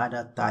yourself to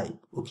other type.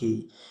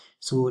 Okay,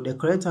 so the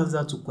correct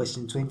answer to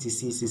question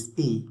 26 is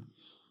A.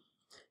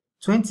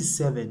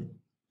 27.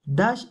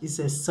 Dash is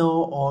a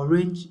cell or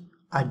range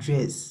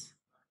address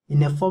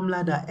in a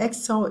formula that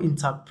Excel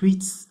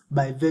interprets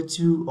by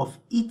virtue of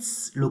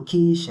its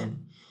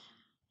location.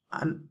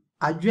 An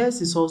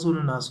address is also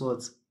known as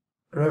what?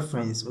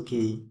 Reference,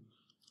 okay.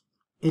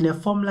 In a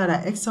formula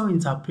that Excel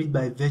interprets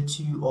by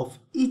virtue of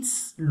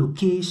its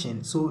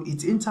location. So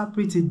it's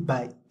interpreted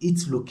by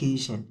its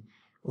location,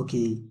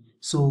 okay.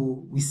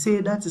 So we say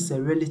that is a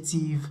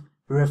relative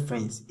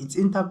reference. It's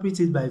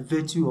interpreted by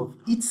virtue of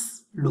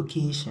its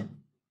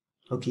location.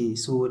 Okay,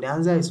 so the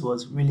answer is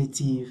what?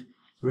 Relative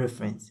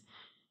reference.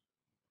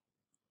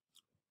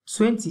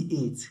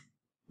 28.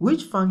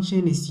 Which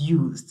function is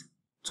used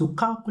to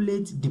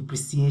calculate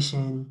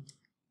depreciation,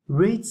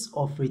 rates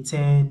of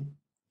return,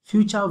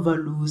 future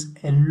values,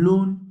 and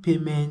loan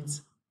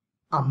payment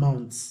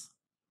amounts?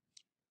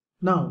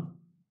 Now,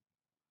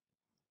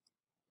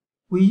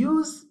 we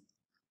use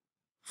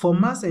for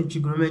mass and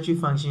trigonometry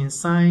functions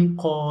sine,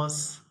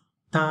 cos,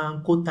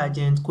 tan,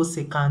 cotangent,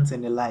 cosecant,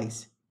 and the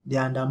likes. They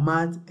are under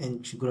math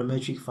and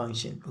trigonometric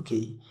function.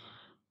 Okay.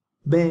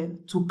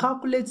 But to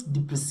calculate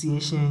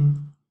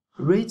depreciation,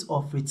 rate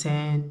of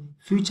return,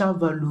 future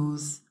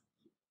values,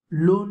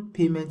 loan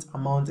payment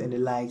amount, and the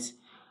likes,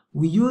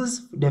 we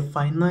use the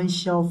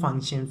financial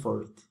function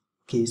for it.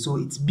 Okay, so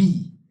it's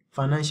B,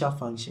 financial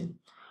function.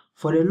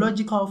 For the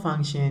logical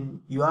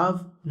function, you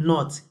have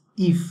not,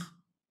 if,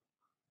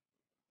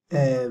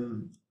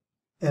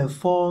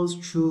 false,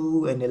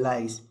 true, and the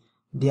likes.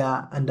 They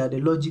are under the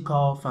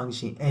logical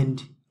function,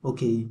 and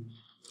okay.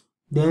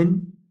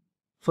 Then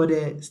for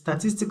the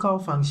statistical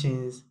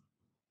functions,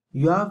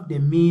 you have the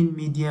mean,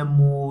 median,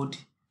 mode,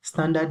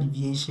 standard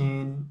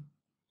deviation,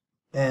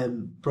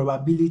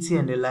 probability,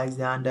 and the likes.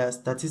 They are under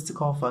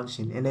statistical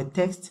function. And the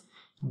text,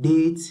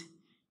 date,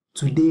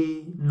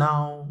 today,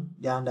 now,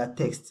 they are under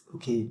text.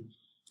 Okay,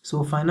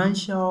 so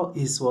financial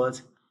is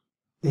what?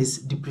 Is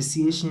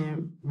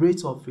depreciation,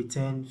 rate of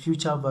return,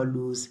 future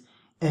values,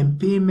 and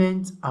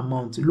payment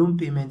amount, loan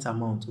payment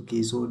amount.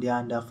 Okay, so they are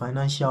under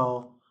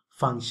financial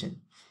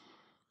function.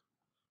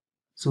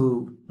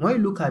 So when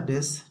you look at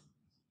this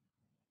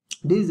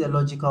is a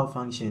logical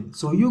function.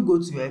 So you go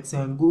to your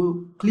Excel and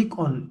go click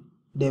on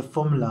the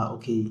formula.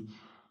 Okay,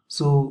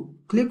 so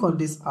click on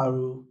this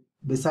arrow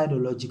beside the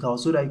logical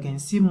so that you can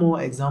see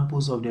more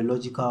examples of the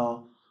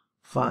logical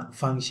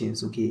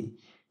functions. Okay,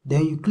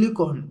 then you click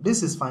on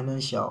this is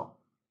financial.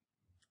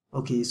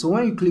 Okay, so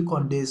when you click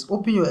on this,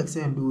 open your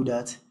Excel and do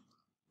that.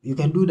 You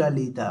can do that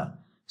later.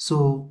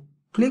 So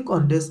click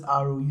on this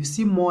arrow, you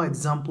see more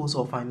examples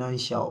of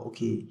financial.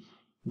 Okay,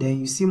 then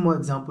you see more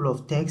example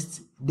of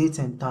text, date,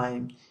 and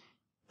time.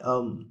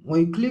 When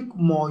you click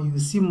more, you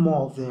see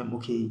more of them.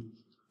 Okay,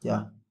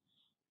 yeah.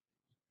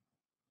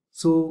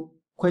 So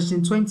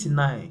question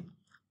 29.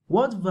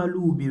 What value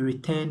will be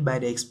returned by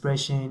the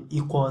expression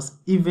equals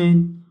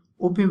even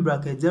open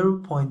bracket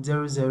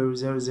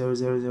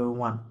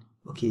 0.00000001?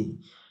 Okay,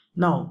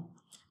 now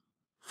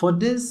for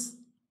this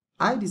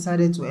I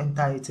decided to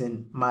enter it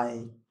in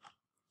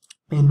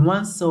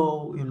one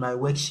cell in my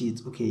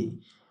worksheet. Okay,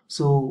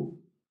 so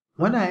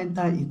when I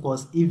enter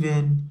equals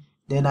even,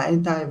 then I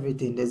enter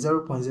everything, the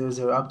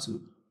 0.00 up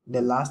to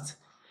the last,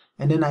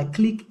 and then I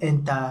click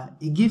enter.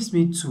 It gives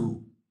me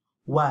 2.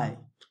 Why?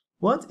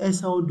 What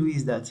Excel do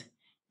is that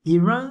it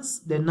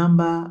runs the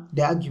number,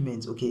 the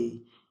argument.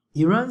 Okay,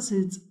 it runs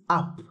it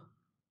up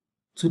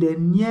to the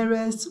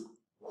nearest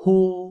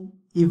whole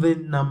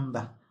even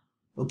number.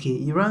 Okay,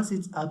 it runs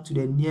it up to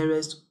the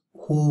nearest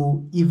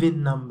whole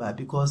even number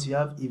because you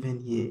have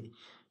even here.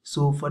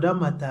 So for that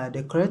matter,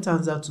 the correct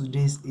answer to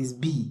this is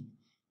B.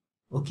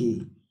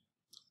 Okay.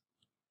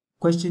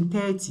 Question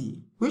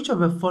 30. Which of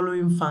the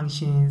following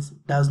functions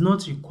does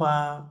not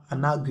require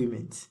an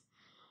argument?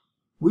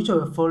 Which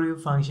of the following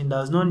function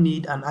does not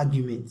need an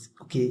argument?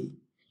 Okay.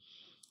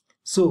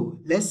 So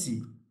let's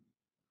see.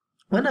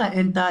 When I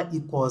enter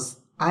equals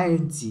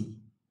int,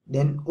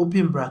 then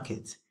open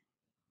bracket.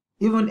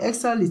 Even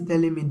Excel is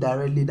telling me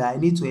directly that I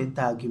need to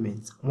enter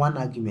argument, one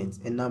argument,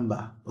 a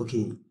number.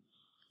 Okay.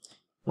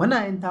 When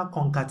I enter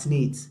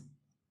concatenate,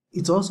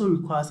 it also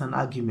requires an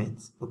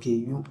argument. Okay,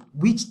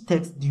 which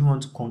text do you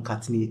want to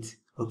concatenate?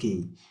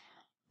 Okay.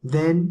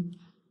 Then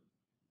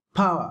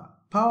power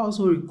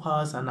also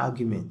requires an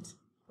argument.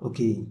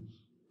 Okay,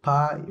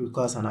 power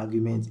requires an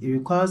argument. It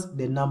requires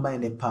the number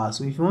and the power.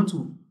 So if you want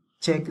to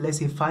check, let's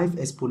say 5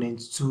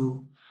 exponent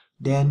 2,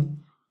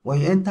 then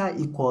when you enter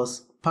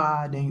equals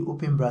power, then you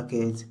open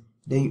bracket,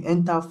 then you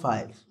enter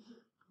 5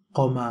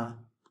 comma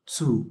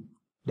 2,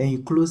 then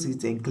you close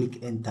it and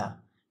click enter.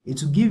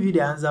 It will give you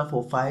the answer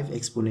for 5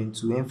 exponent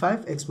 2, and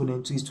 5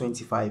 exponent 2 is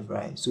 25,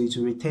 right? So it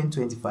will return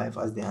 25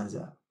 as the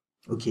answer.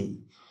 Okay.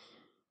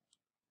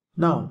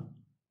 Now,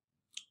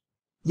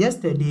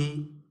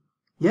 yesterday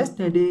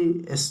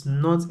is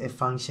not a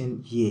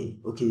function here.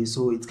 Okay,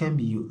 so it can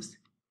be used.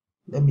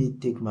 Let me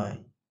take my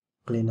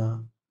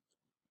cleaner.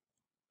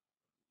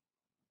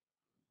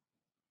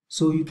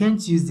 So you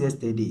can't use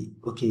yesterday.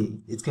 Okay,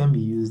 it can be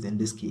used in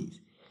this case.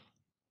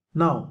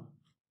 Now,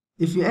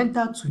 if you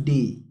enter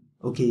today,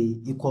 okay,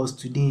 equals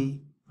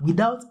today,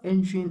 without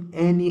entering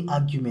any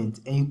argument,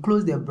 and you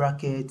close the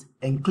bracket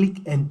and click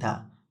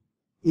enter,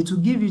 it will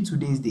give you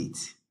today's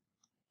date.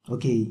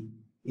 Okay,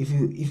 if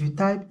you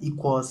type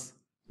equals,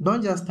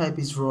 don't just type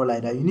it raw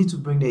like that. You need to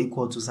bring the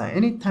equal to sign.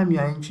 Anytime you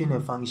are entering a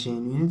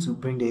function, you need to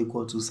bring the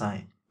equal to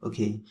sign.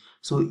 Okay,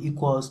 so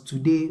equals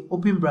today,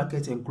 open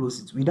bracket and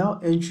close it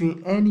without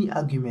entering any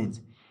argument.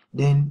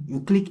 Then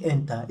you click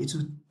enter. It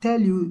will tell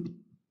you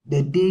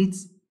the date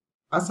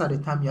as at the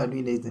time you are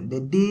doing this, the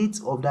date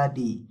of that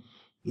day.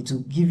 It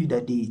will give you the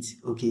date.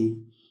 Okay,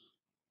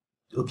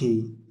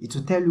 it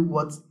will tell you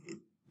what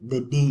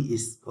the day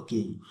is.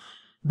 Okay,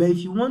 but if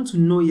you want to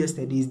know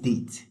yesterday's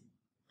date,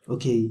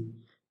 okay,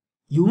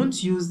 you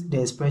won't use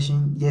the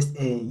expression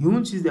you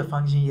won't use the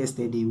function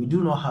yesterday. We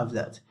do not have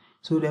that.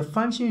 So the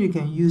function you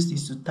can use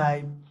is to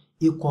type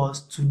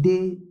equals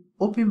today,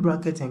 open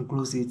bracket and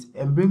close it,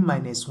 and bring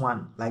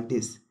 -1 like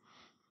this.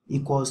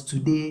 Equals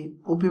today,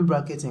 open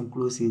bracket and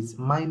close it,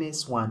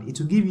 -1. It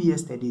will give you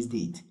yesterday's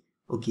date.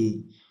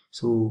 Okay,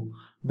 so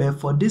but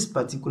for this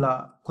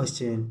particular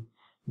question,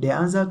 the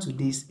answer to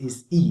this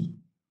is E.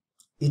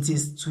 It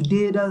is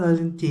today that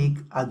doesn't take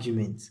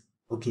argument.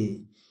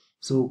 Okay,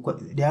 so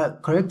the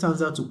correct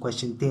answer to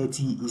question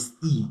 30 is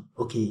E.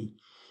 Okay,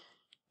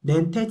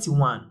 then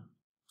 31.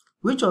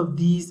 Which of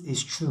these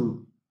is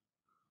true?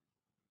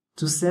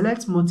 To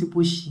select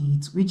multiple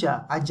sheets which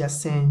are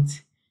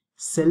adjacent,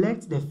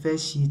 select the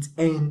first sheet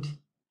and...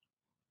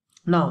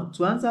 Now,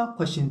 to answer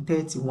question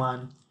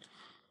 31,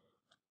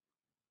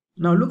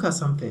 now look at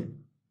something.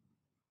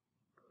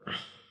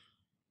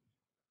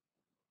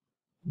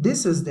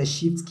 This is the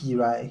shift key,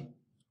 right?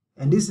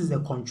 And this is the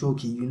control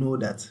key, you know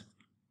that.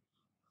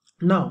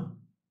 Now,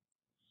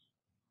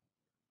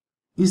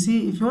 you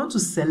see, if you want to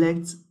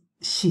select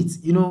sheets,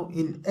 you know,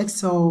 in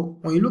Excel,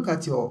 when you look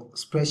at your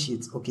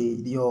spreadsheet, okay,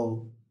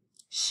 your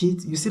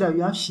sheet, you see that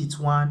you have sheet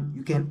 1,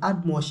 you can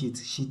add more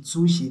sheets, sheet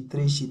 2, sheet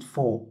 3, sheet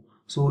 4.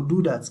 So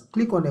do that.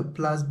 Click on the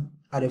plus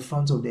at the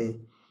front of the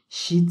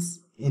sheets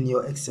in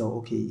your Excel,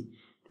 okay.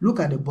 Look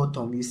at the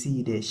bottom, you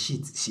see the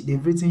sheet,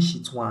 they've written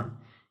sheet 1,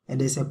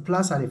 and there's a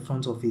plus at the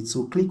front of it.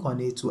 So click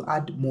on it to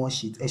add more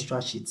sheets,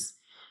 extra sheets.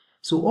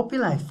 So open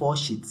like 4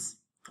 sheets,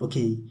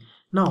 okay.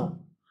 Now,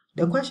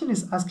 the question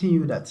is asking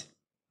you that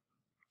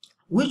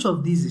which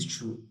of these is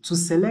true? To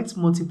select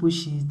multiple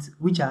sheets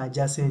which are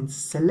adjacent,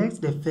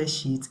 select the first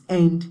sheet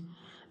and...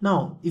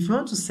 Now, if you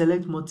want to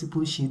select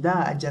multiple sheets that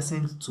are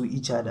adjacent to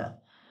each other,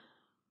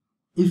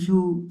 if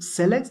you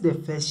select the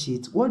first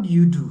sheet, what do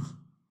you do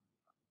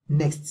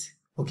next?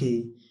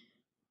 Okay.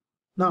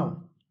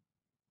 Now,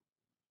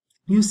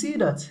 you see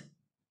that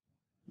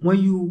when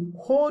you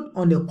hold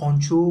on the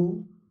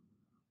control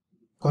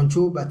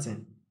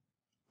button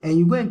and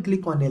you go and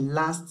click on the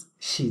last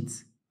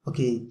sheet,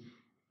 okay,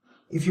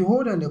 if you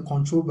hold on the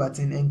control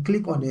button and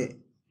click on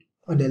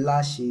the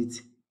last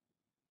sheet,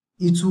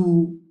 it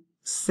will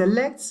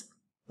select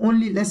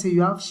only, let's say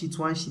you have sheet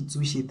 1, sheet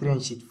 2, sheet 3,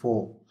 and sheet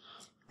 4,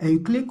 and you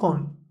click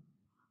on,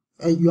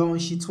 you are on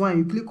sheet 1,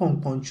 you click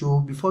on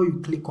control before you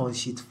click on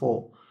sheet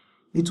 4.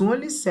 It will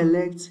only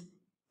select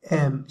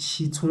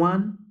sheet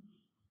 1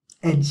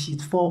 and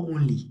sheet 4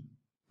 only.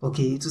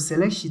 Okay, it will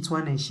select sheet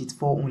 1 and sheet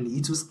 4 only.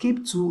 It will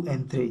skip 2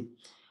 and 3.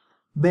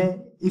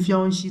 But if you're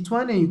on sheet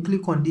 1 and you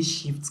click on this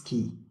shift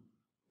key,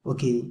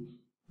 okay,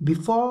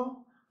 before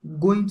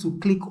going to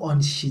click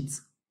on sheet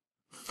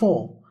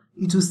 4,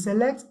 it will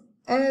select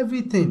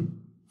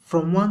everything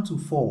from 1 to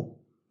 4.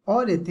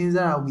 All the things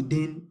that are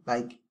within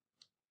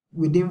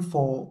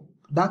 4,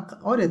 that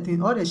all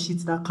the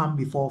sheets that come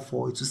before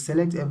 4, it will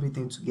select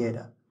everything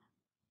together.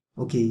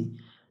 Okay,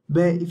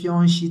 but if you're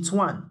on sheet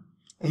 1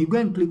 and you go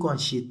and click on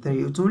sheet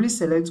 3, it will only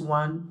select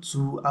 1,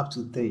 2 up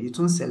to 3. It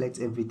won't select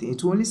everything.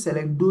 It will only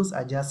select those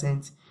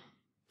adjacent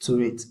to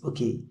it.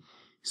 Okay,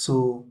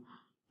 so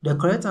the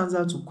correct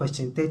answer to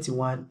question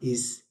 31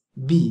 is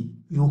B.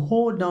 You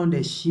hold down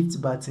the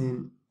shift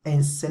button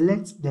and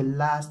select the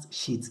last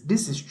sheet.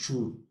 This is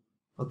true.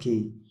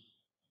 Okay.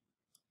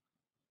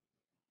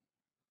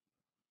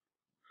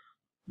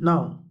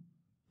 Now,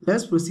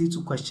 let's proceed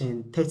to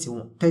question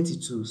 32.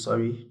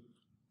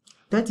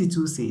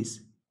 32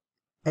 says,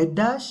 a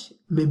dash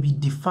may be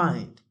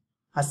defined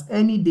as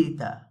any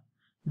data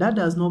that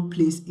does not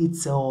place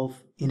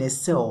itself in a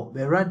cell,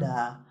 but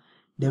rather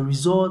the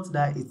result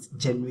that it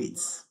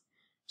generates.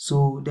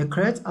 So the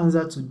correct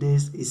answer to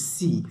this is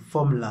C,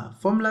 formula.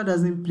 Formula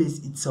doesn't place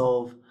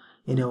itself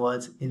in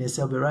a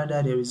cell, but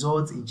rather the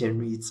result it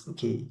generates.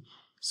 Okay,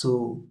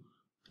 so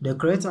the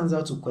correct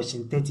answer to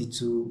question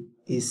 32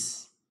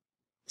 is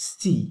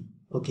C.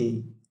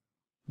 Okay,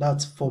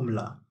 that's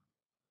formula.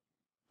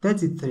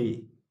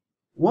 33.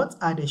 What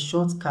are the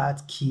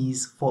shortcut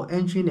keys for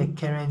entering a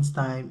current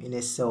time in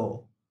a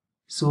cell?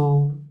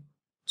 So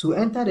to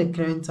enter the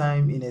current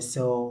time in a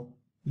cell,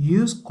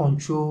 use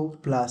control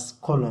plus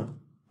colon.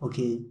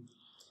 Okay,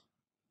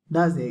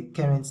 that's the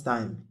current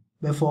time.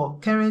 But for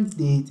current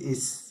date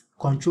is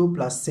control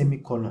plus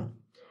semicolon.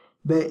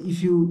 But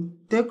if you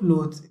take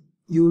note,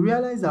 you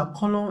realize that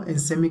colon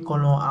and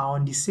semicolon are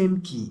on the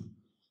same key,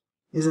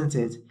 isn't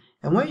it?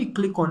 And when you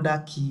click on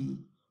that key,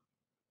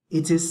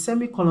 it is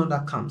semicolon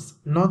that comes,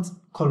 not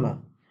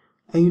colon.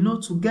 And you know,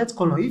 to get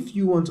colon, if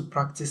you want to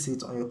practice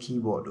it on your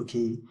keyboard,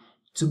 okay,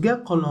 to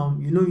get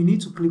colon, you know, you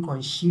need to click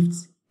on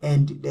shift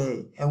and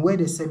where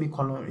the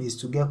semicolon is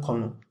to get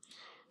colon.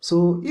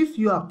 So if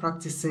you are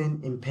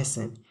practicing in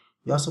person,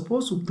 you are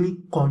supposed to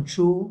click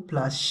control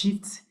plus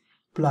shift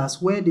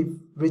plus where they've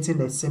written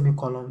the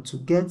semicolon to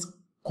get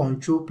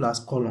control plus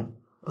colon.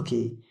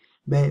 Okay,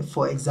 but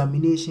for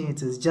examination,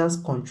 it is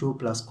just control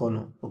plus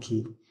colon.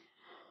 Okay.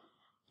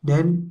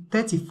 Then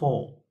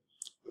 34.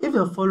 If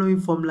the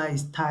following formula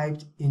is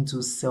typed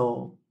into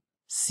cell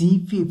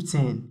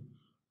C15,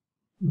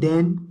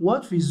 then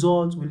what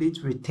result will it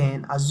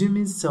return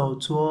assuming cell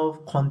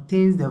 12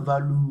 contains the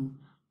value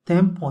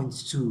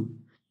 10.2?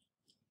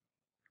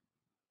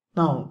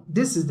 Now,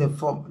 this is the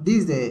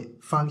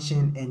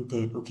function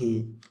entered,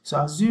 okay? So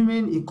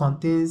assuming it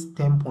contains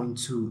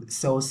 10.2,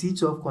 cell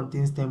C12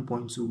 contains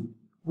 10.2,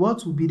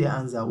 what will be the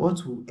answer?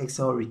 What will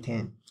Excel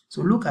return?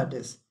 So look at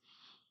this.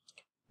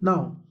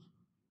 Now,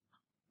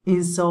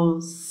 in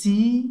cell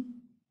C12,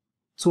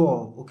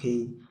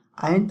 okay,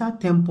 I enter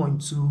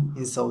 10.2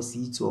 in cell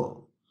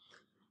C12.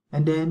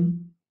 And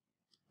then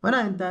when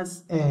I entered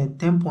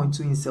 10.2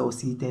 in cell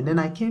C10, then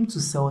I came to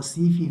cell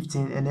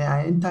C15 and then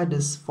I entered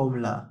this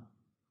formula.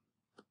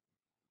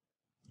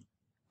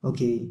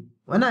 Okay,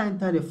 when I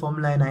enter the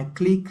formula and I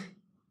click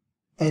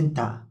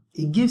enter,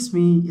 it gives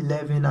me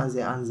 11 as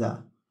the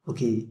answer.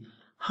 Okay,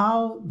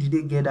 how did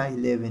they get that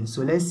 11?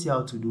 So let's see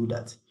how to do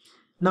that.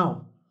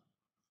 Now,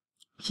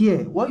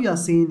 here, what you are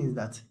saying is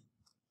that,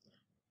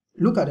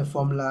 look at the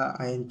formula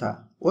I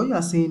enter. What you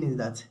are saying is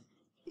that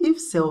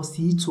if cell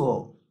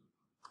C12,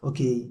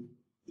 okay,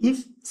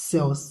 if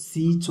cell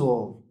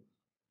C12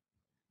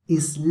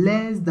 is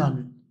less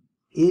than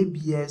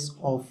ABS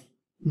of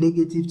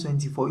negative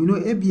 24, you know,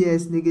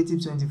 ABS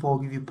negative 24 will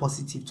give you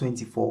positive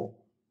 24.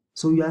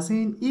 So you are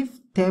saying if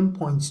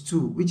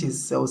 10.2, which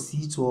is cell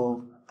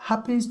C12,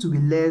 happens to be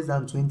less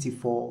than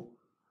 24,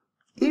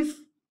 if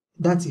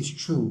that is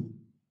true,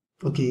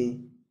 okay,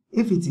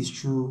 if it is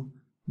true,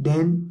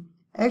 then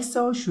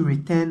Excel should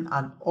return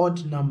an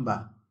odd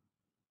number.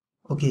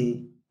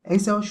 Okay,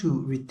 Excel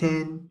should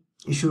return,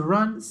 it should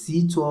run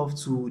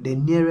C12 to the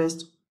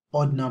nearest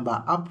odd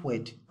number,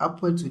 upward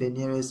to the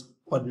nearest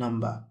odd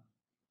number.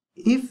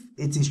 If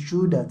it is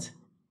true that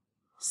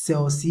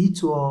cell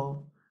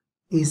C12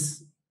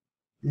 is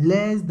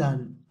less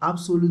than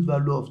absolute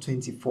value of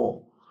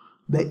 24,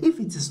 but if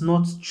it is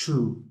not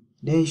true,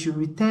 then it should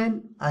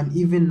return an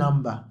even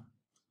number.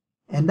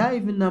 And that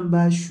even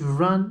number should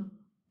run,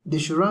 they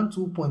should run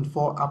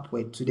 2.4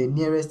 upward to the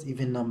nearest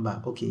even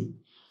number. Okay.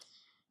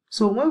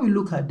 So when we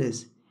look at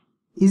this,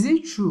 is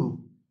it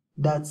true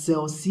that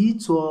cell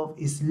C12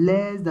 is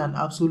less than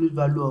absolute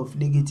value of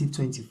negative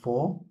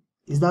 24?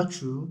 Is that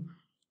true?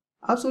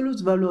 Absolute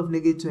value of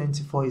negative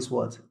 24 is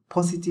what?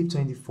 Positive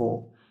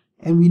 24.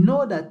 And we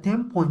know that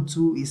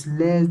 10.2 is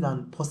less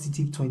than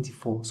positive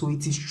 24. So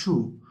it is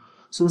true.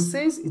 So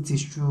since it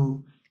is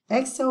true,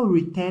 Excel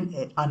return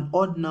an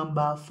odd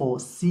number for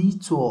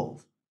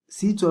C12.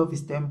 C12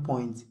 is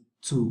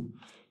 10.2.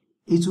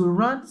 It will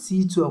run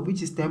C12,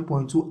 which is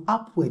 10.2,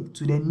 upward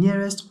to the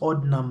nearest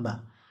odd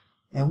number.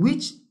 And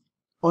which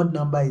odd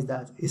number is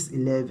that? It's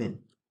 11.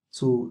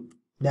 So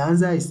the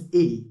answer is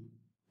A.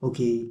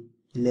 Okay,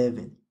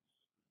 11.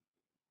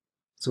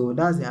 So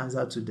that's the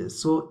answer to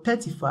this. So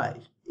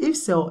 35. If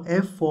cell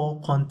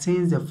F4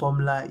 contains the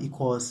formula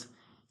equals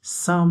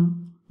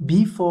sum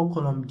B4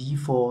 column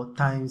D4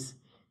 times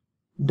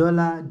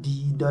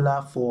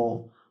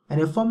 $D$4,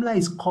 and the formula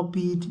is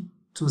copied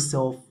to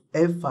cell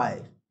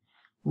F5,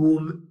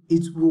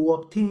 it will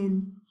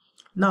obtain.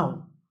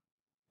 Now,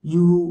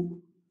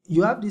 you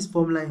have this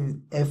formula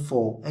in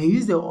F4 and you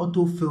use the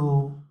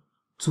autofill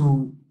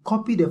to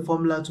copy the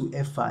formula to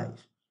F5.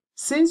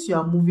 Since you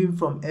are moving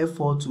from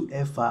F4 to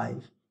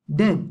F5,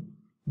 then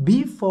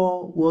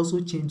B4 will also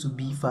change to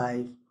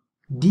B5,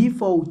 D4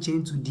 will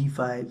change to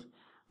D5,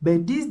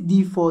 but this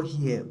D4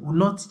 here will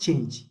not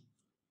change.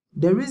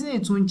 The reason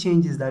it won't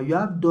change is that you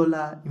have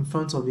dollar in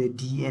front of the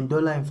D and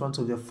dollar in front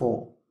of the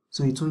 4,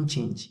 so it won't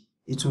change.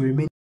 It will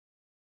remain.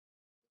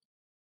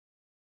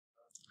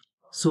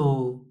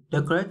 So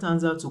the correct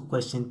answer to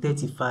question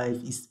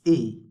 35 is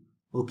A.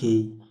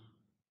 Okay,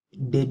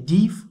 the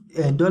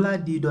dollar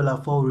D,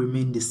 dollar 4 will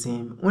remain the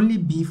same. Only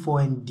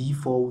B4 and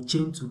D4 will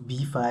change to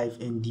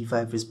B5 and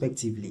D5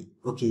 respectively.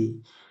 Okay,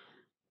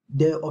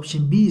 the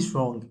option B is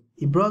wrong.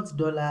 It brought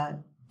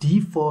dollar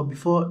D4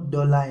 before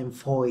dollar and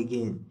 4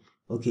 again.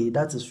 Okay,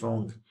 that is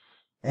wrong.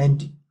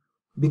 And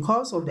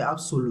because of the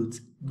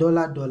absolute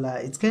dollar,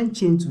 it can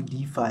change to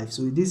D5.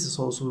 So this is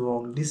also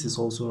wrong. This is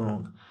also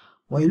wrong.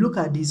 When you look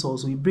at this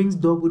also, it brings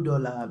double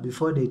dollar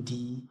before the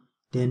D,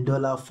 then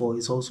dollar 4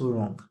 is also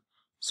wrong.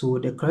 So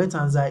the correct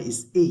answer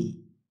is A.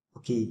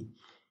 Okay.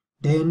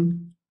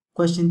 Then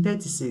question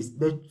 36,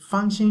 the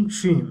function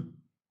trim.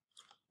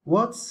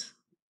 What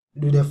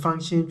do the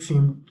function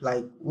trim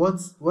like?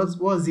 What's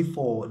it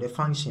for, the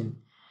function?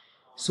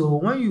 So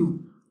when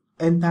you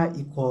enter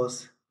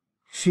equals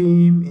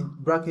trim in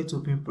bracket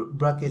open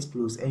bracket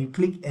close and you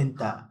click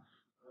enter,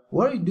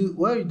 what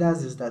it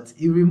does is that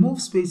it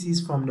removes spaces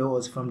from the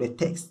words, from the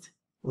text.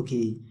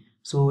 Okay,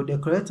 so the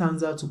correct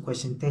answer to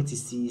question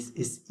 36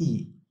 is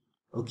E.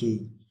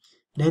 Okay,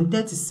 then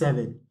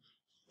 37,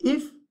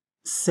 if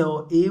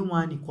cell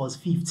A1 equals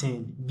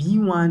 15,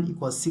 B1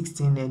 equals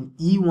 16 and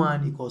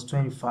E1 equals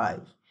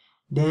 25,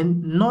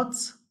 then not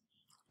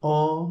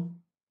or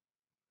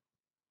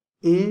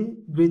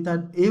A1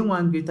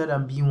 greater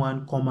than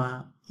B1,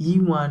 comma,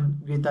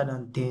 E1 greater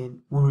than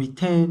 10 will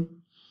return.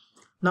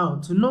 Now,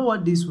 to know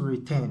what this will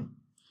return,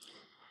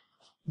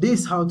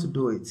 this is how to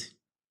do it.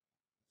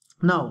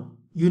 Now,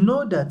 you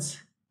know that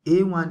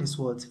A1 is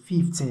what?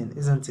 15,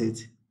 isn't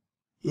it?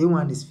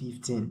 A1 is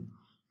 15.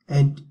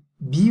 And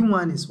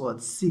B1 is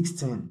what?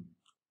 16.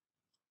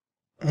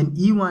 And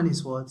E1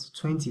 is what?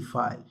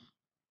 25.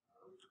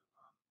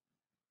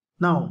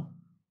 Now,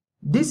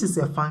 this is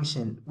a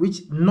function,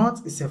 which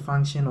not is a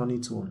function on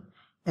its own.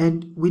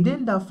 And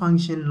within that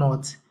function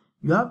not,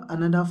 you have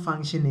another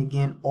function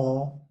again,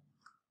 or.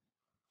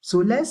 So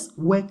let's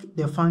work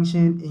the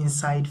function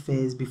inside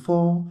first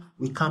before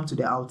we come to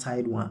the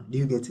outside one. Do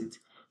you get it?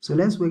 So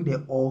let's work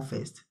the or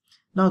first.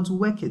 Now to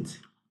work it.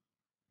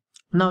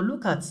 Now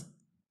look at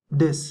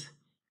this.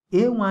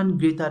 A1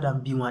 greater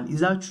than B1. Is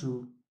that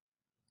true?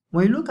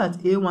 When you look at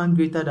A1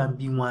 greater than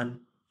B1,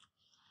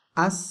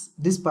 as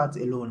this part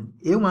alone,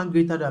 A1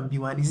 greater than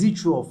B1, is it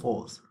true or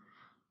false?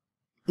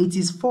 It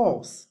is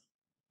false.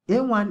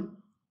 A1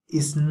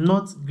 is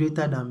not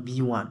greater than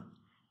B1.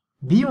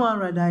 B1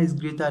 rather is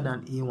greater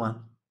than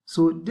A1.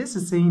 So this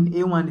is saying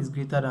A1 is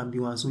greater than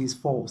B1, so it's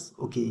false.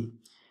 Okay.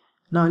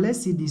 Now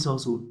let's see this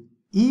also.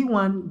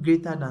 E1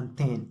 greater than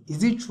 10.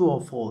 Is it true or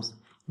false?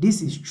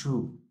 This is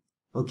true.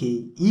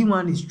 Okay.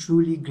 E1 is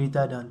truly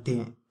greater than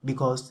 10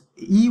 because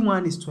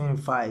E1 is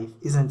 25,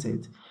 isn't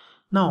it?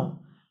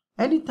 Now,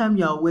 anytime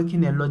you are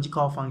working a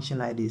logical function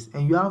like this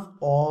and you have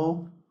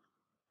or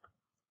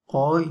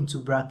into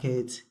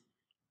bracket,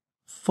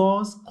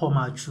 false,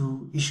 comma,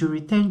 true, it should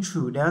return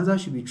true. The answer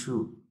should be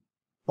true.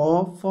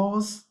 Or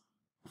false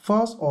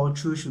or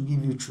true should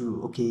give you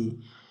true. Okay.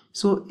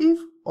 So if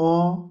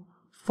or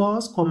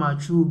false, comma,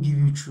 true will give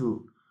you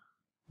true,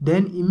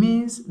 then it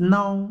means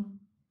now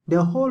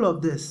the whole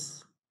of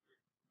this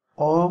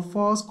or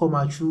false,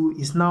 comma, true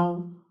is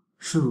now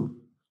true.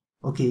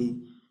 Okay.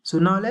 So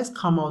now let's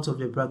come out of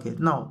the bracket.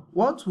 Now,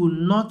 what will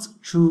not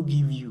true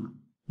give you?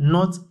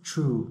 Not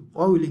true.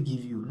 What will it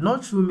give you?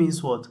 Not true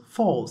means what?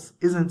 False,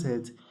 isn't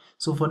it?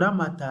 So for that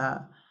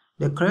matter,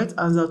 the correct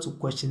answer to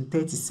question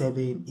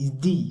 37 is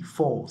D,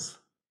 false.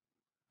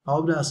 I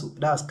hope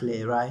that's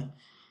clear, right?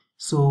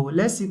 So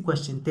let's see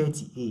question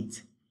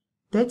 38.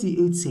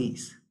 38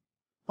 says,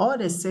 all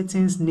the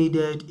settings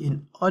needed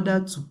in order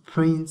to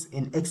print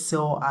in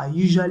Excel are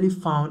usually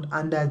found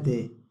under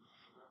the.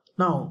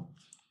 Now,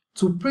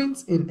 to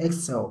print in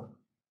Excel,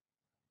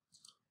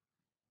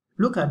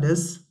 look at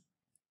this.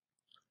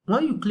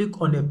 When you click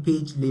on the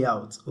page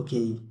layout,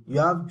 okay, you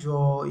have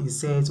draw,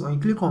 insert. When you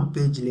click on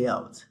page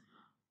layout,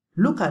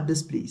 look at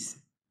this place.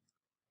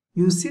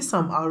 You see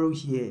some arrow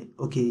here,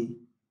 okay,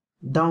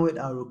 downward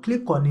arrow.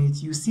 Click on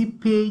it, you see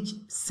page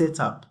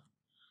setup.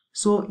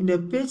 So in the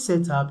page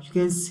setup, you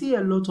can see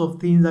a lot of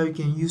things that you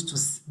can use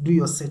to do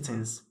your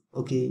settings,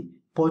 okay,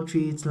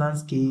 portrait,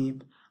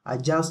 landscape,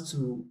 adjust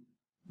to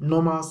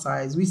normal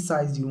size. Which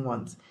size do you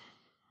want?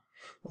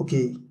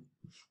 Okay,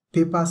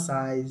 paper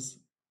size,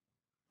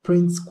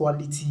 print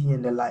quality,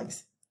 and the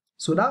likes.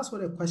 So that's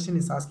what the question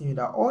is asking you,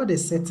 that all the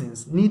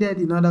settings needed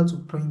in order to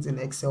print in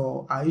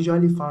Excel are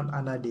usually found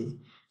under there.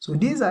 So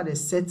these are the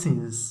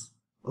settings,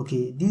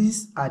 okay,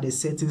 these are the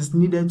settings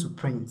needed to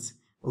print.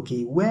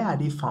 Okay, where are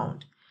they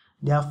found?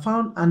 They are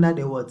found under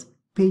the what?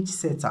 Page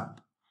setup.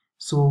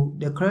 So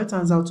the correct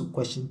answer to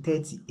question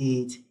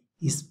 38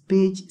 is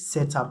page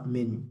setup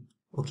menu.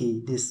 Okay,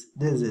 this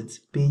is it,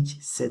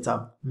 page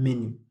setup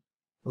menu.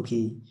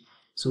 Okay,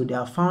 So they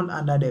are found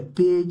under the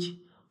page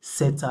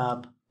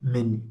setup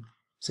menu.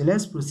 So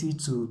let's proceed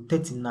to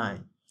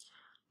 39.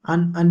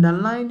 An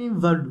underlining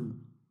value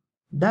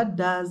that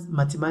does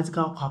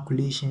mathematical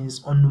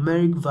calculations on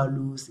numeric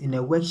values in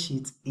a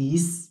worksheet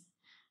is,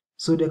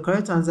 so the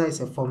correct answer is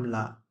a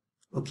formula.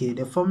 Okay,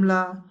 the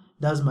formula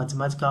does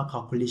mathematical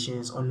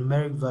calculations on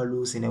numeric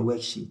values in a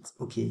worksheet.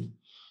 Okay.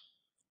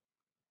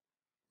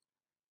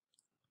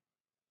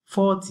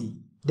 40.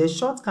 The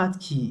shortcut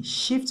key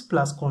Shift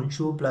plus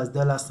Control plus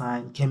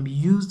 $ can be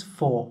used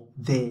for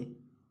the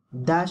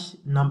dash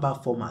number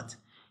format.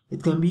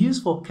 It can be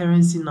used for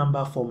currency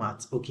number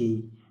format.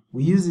 Okay,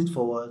 we use it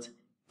for what?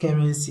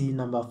 Currency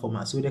number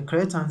format. So the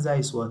correct answer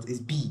is what? Is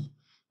B.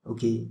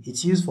 Okay,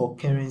 it's used for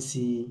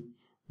currency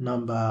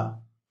number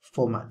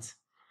format.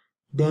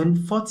 Then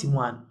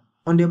 41.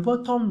 On the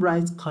bottom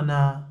right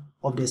corner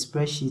of the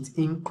spreadsheet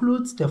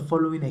includes the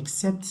following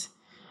except.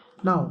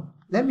 Now,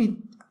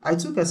 I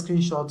took a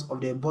screenshot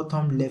of the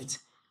bottom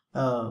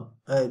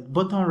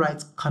bottom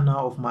right corner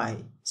of my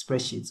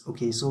spreadsheet.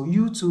 Okay, so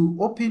you to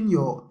open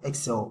your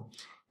Excel.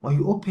 When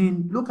you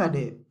open, look at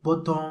the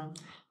bottom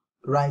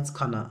right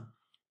corner.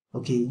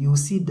 Okay, you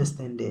see this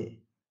thing there.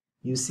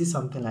 You see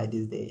something like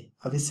this there.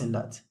 Have you seen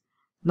that?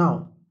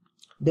 Now,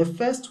 the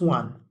first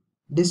one,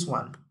 this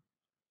one,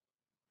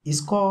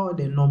 is called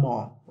the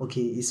normal.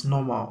 Okay, it's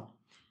normal.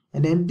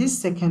 And then this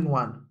second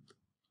one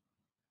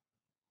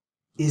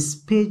is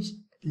page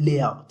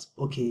layout.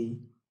 Okay,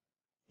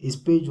 is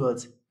page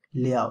what?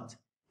 Layout.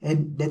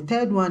 And the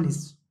third one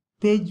is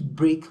page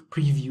break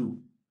preview.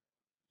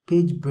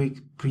 Page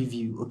break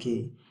preview.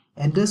 Okay,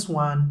 and this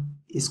one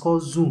is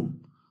called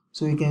zoom.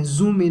 So you can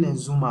zoom in and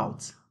zoom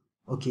out.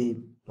 Okay,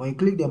 when you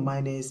click the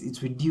minus,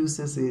 it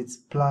reduces it,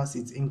 plus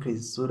it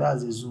increases. So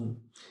that's the zoom.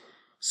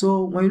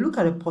 So when you look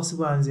at the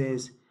possible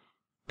answers,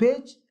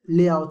 page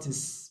layout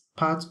is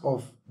part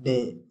of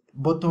the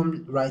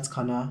bottom right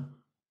corner,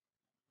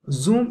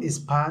 zoom is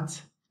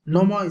part,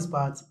 normal is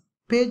part,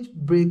 page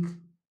break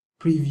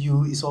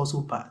preview is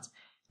also part.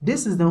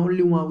 This is the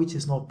only one which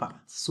is not part.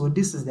 So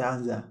this is the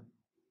answer.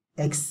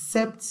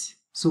 Except,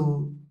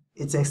 so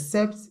it's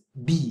except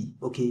B.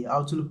 Okay,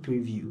 Outlook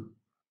preview.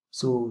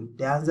 So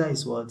the answer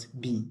is what?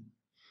 B.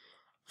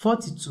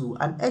 42.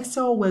 An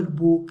Excel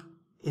workbook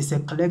is a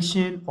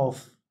collection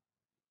of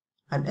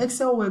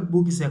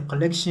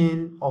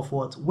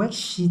what?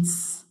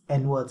 Worksheets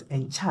and what?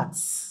 And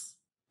charts.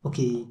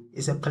 Okay,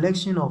 it's a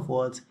collection of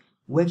what?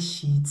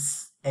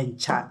 Worksheets and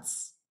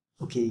charts.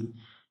 Okay.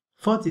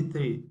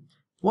 43.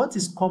 What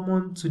is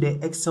common to the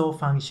Excel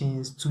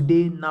functions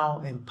today, now,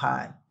 and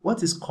pi?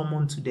 What is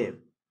common to them?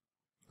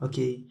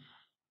 Okay.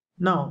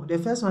 Now, the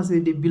first one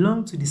says they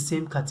belong to the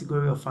same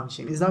category of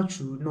function. Is that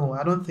true? No,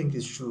 I don't think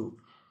it's true.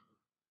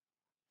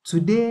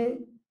 Today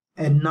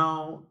and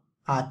now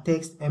are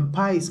text, and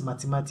pi is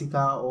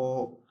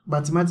mathematical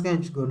and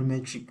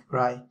trigonometric,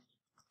 right?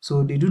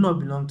 So they do not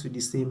belong to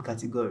the same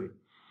category.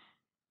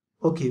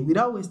 Okay,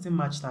 without wasting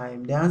much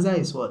time, the answer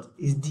is what?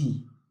 Is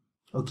D.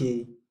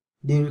 Okay,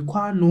 they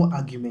require no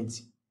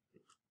argument.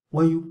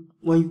 When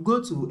you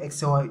go to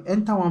Excel,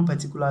 enter one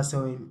particular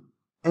cell,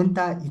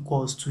 enter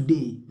equals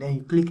today, then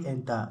you click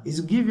enter. It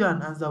will give you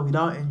an answer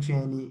without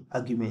entering any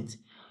argument.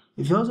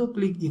 If you also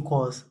click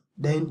equals,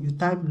 then you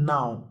type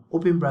now,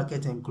 open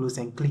bracket and close,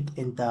 and click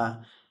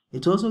enter.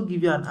 It will also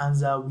give you an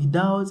answer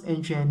without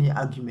entering any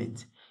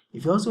argument.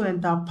 If you also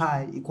enter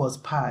pi equals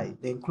pi,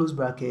 then close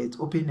bracket,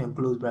 open and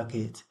close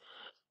bracket,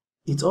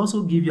 it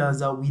also gives you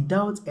answer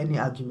without any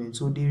argument.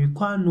 So they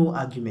require no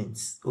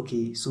arguments.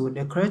 Okay, so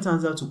the correct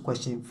answer to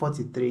question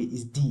 43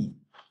 is D.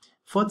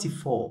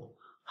 44.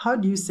 How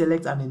do you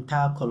select an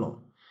entire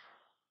column?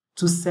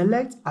 To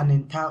select an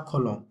entire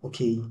column,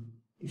 okay,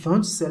 if you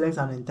want to select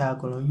an entire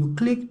column, you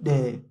click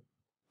the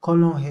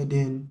column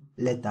heading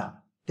letter.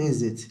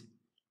 There's it.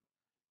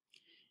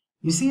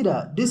 You see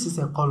that this is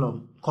a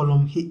column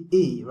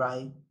A,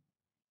 right?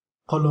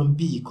 Column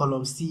B,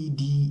 column C,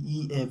 D,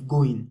 E, F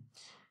going.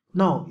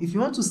 Now, if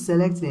you want to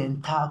select the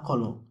entire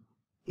column,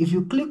 if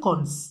you click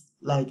on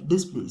like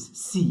this place,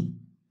 C,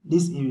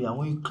 this area,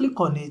 when you click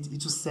on it,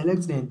 it will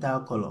select the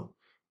entire column.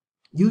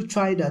 You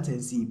try that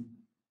and see.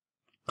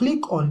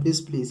 Click on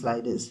this place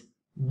like this,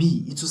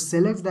 B, it will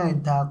select the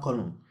entire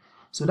column.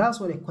 So that's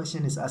what the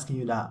question is asking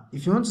you, that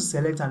if you want to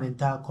select an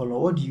entire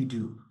column, what do you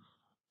do?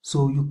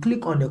 So you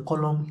click on the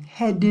column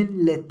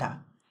heading letter.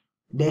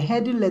 The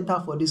heading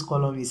letter for this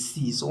column is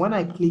C. So when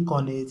I click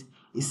on it,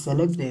 it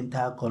selects the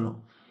entire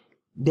column.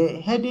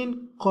 The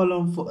heading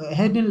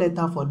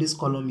letter for this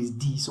column is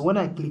D. So when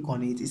I click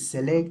on it,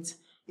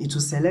 it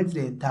will select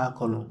the entire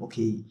column.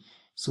 Okay,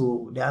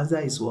 so the answer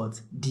is what?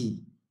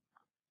 D.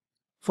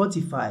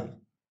 45.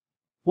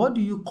 What do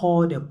you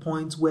call the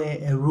point where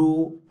a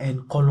row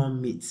and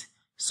column meet?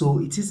 So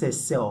it is a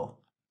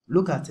cell.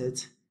 Look at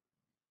it.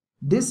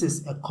 This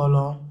is a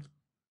column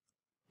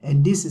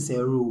and this is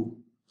a row.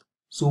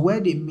 So where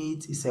they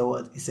meet is a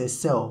what? It's a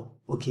cell.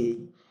 Okay.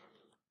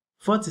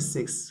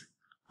 46.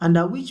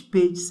 Under which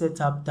page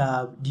setup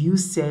tab do you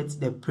set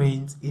the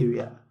print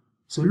area?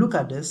 So look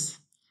at this.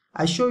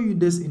 I show you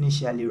this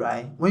initially,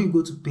 right? When you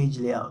go to page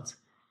layout,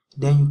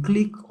 then you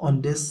click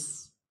on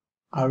this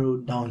arrow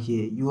down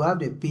here, you have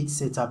the page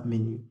setup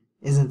menu,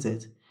 isn't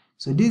it?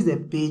 So this is the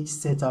page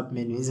setup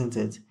menu, isn't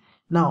it?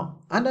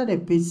 Now, under the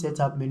page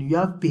setup menu, you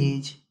have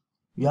page,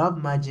 you have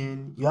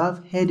margin, you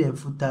have head and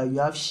footer, you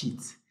have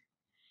sheet.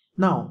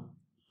 Now,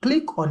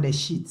 click on the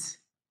sheet.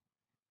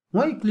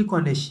 When you click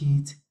on the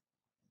sheet,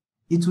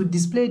 it will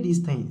display these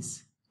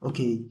things,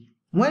 okay?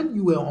 When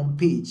you were on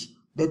page,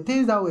 the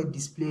things that were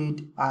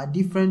displayed are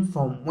different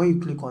from when you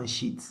click on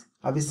sheet.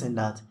 Have you seen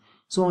that?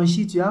 So on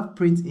sheet, you have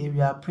print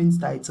area, print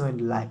title, and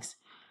the likes.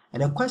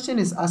 And the question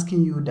is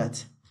asking you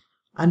that,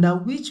 under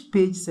which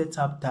page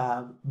setup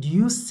tab do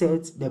you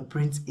set the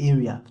print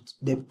area?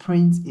 The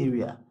print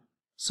area.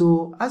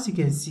 So as you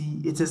can see,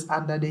 it is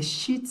under the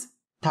sheet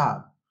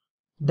tab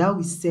that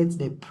we set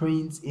the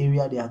print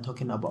area they are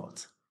talking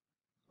about.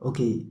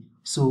 Okay,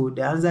 so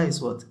the answer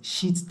is what?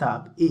 Sheet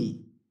tab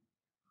A.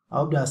 I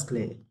hope that's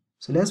clear.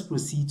 So let's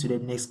proceed to the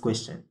next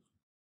question.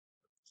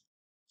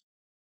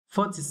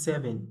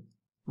 47.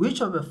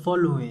 Which of the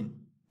following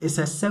is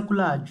a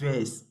circular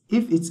address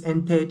if it's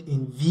entered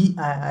in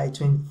VII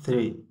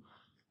 23?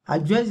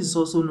 Address is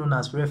also known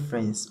as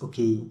reference,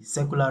 okay,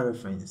 circular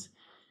reference.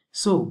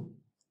 So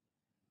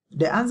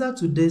the answer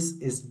to this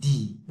is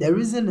D. The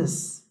reason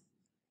is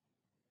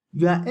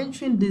you are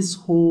entering this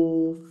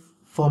whole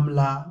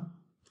formula,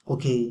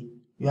 okay,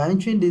 you are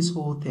entering this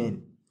whole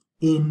thing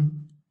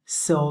in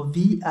cell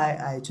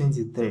VII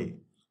 23.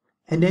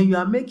 And then you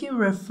are making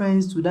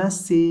reference to that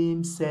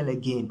same cell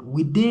again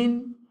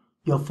within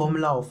your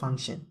formula or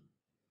function.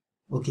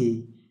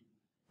 Okay,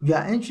 you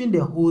are entering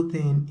the whole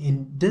thing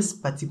in this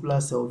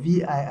particular cell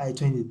VII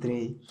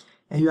 23,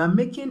 and you are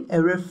making a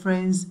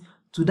reference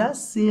to that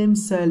same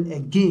cell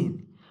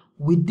again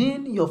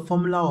within your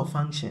formula or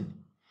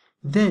function.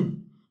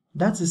 Then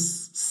that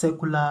is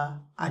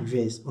circular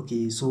address.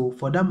 Okay, so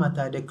for that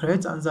matter, the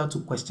correct answer to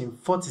question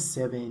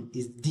 47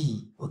 is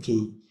D.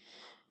 Okay,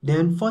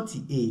 then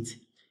 48.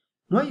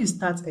 When you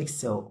start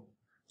Excel,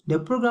 the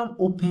program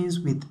opens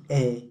with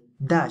a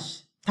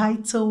dash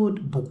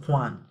titled Book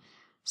 1.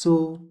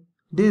 So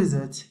this is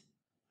it.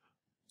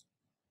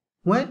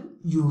 When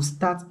you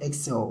start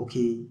Excel,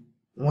 okay,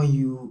 when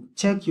you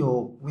check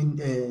your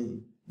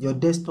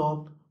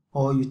desktop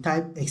or you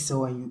type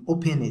Excel and you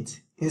open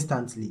it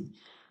instantly,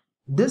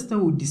 this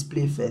thing will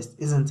display first,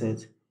 isn't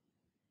it?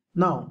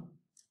 Now,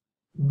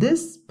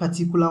 this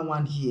particular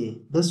one here,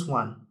 this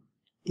one,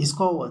 is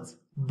called what?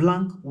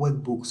 Blank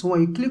workbook. So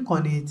when you click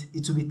on it,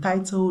 it will be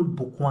titled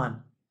Book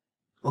 1.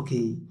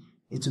 Okay,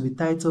 it will be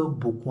titled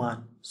Book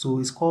 1. So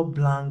it's called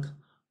blank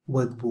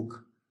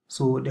workbook.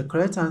 So the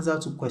correct answer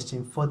to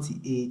question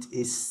 48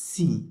 is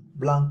C,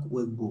 blank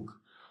workbook.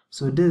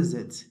 So this is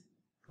it.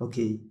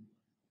 Okay,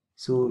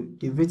 so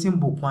they've written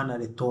Book 1 at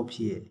the top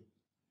here.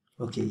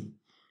 Okay,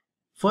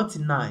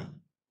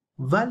 49.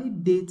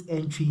 Valid date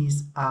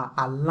entries are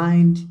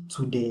aligned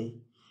to the.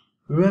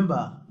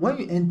 Remember, when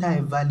you enter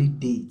a valid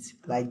date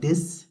like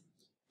this,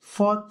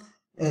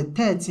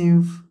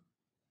 13th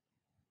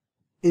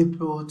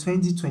April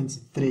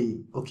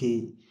 2023,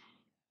 okay,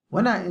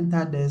 when I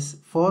enter this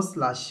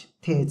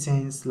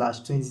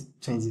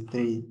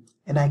 4/13/2023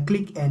 and I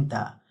click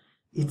enter,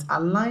 it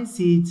aligns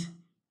it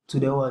to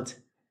the what?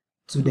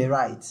 To the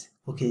right,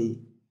 okay,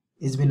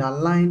 it's been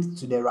aligned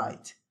to the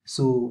right.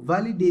 So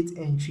validate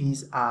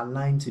entries are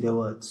aligned to the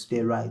what? To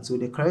the right. So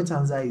the correct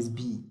answer is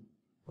B.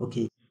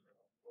 Okay.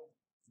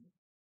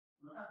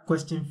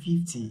 Question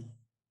 50.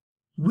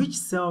 Which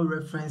cell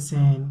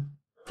referencing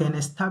can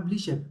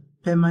establish a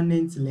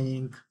permanent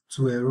link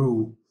to a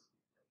row?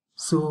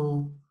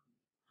 So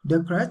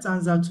the correct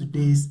answer to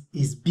this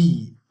is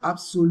B,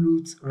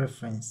 absolute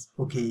reference.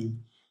 Okay.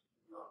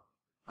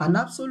 An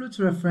absolute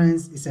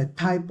reference is a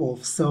type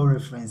of cell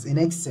reference in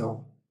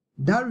Excel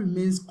that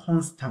remains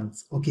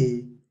constant,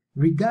 okay,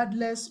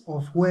 regardless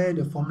of where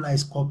the formula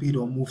is copied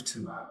or moved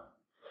to.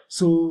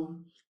 So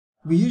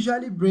we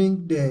usually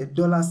bring the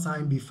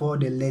 $sign before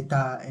the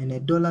letter and a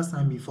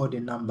 $sign before the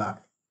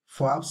number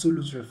for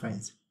absolute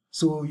reference.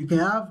 So you can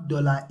have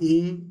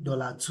 $A,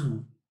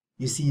 $2.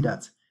 You see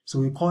that? So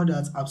we call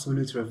that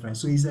absolute reference.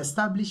 So it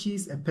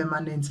establishes a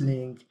permanent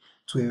link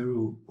to a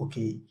row.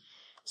 Okay.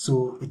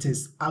 So it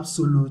is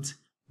absolute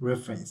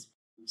reference.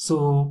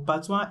 So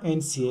part 1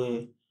 ends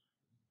here.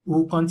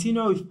 We'll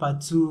continue with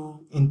part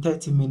 2 in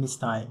 30 minutes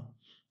time.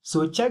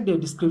 So check the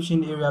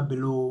description area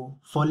below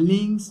for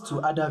links to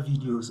other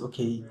videos,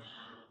 okay?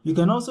 You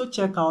can also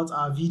check out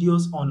our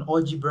videos on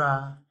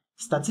algebra,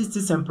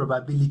 statistics and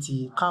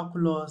probability,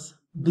 calculus,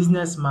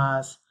 business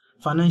maths,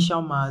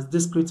 financial maths,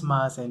 discrete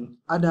maths, and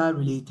other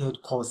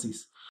related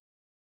courses.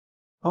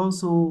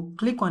 Also,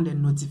 click on the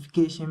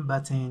notification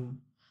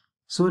button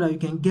so that you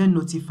can get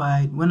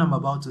notified when I'm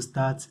about to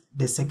start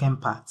the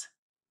second part.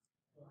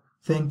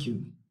 Thank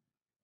you.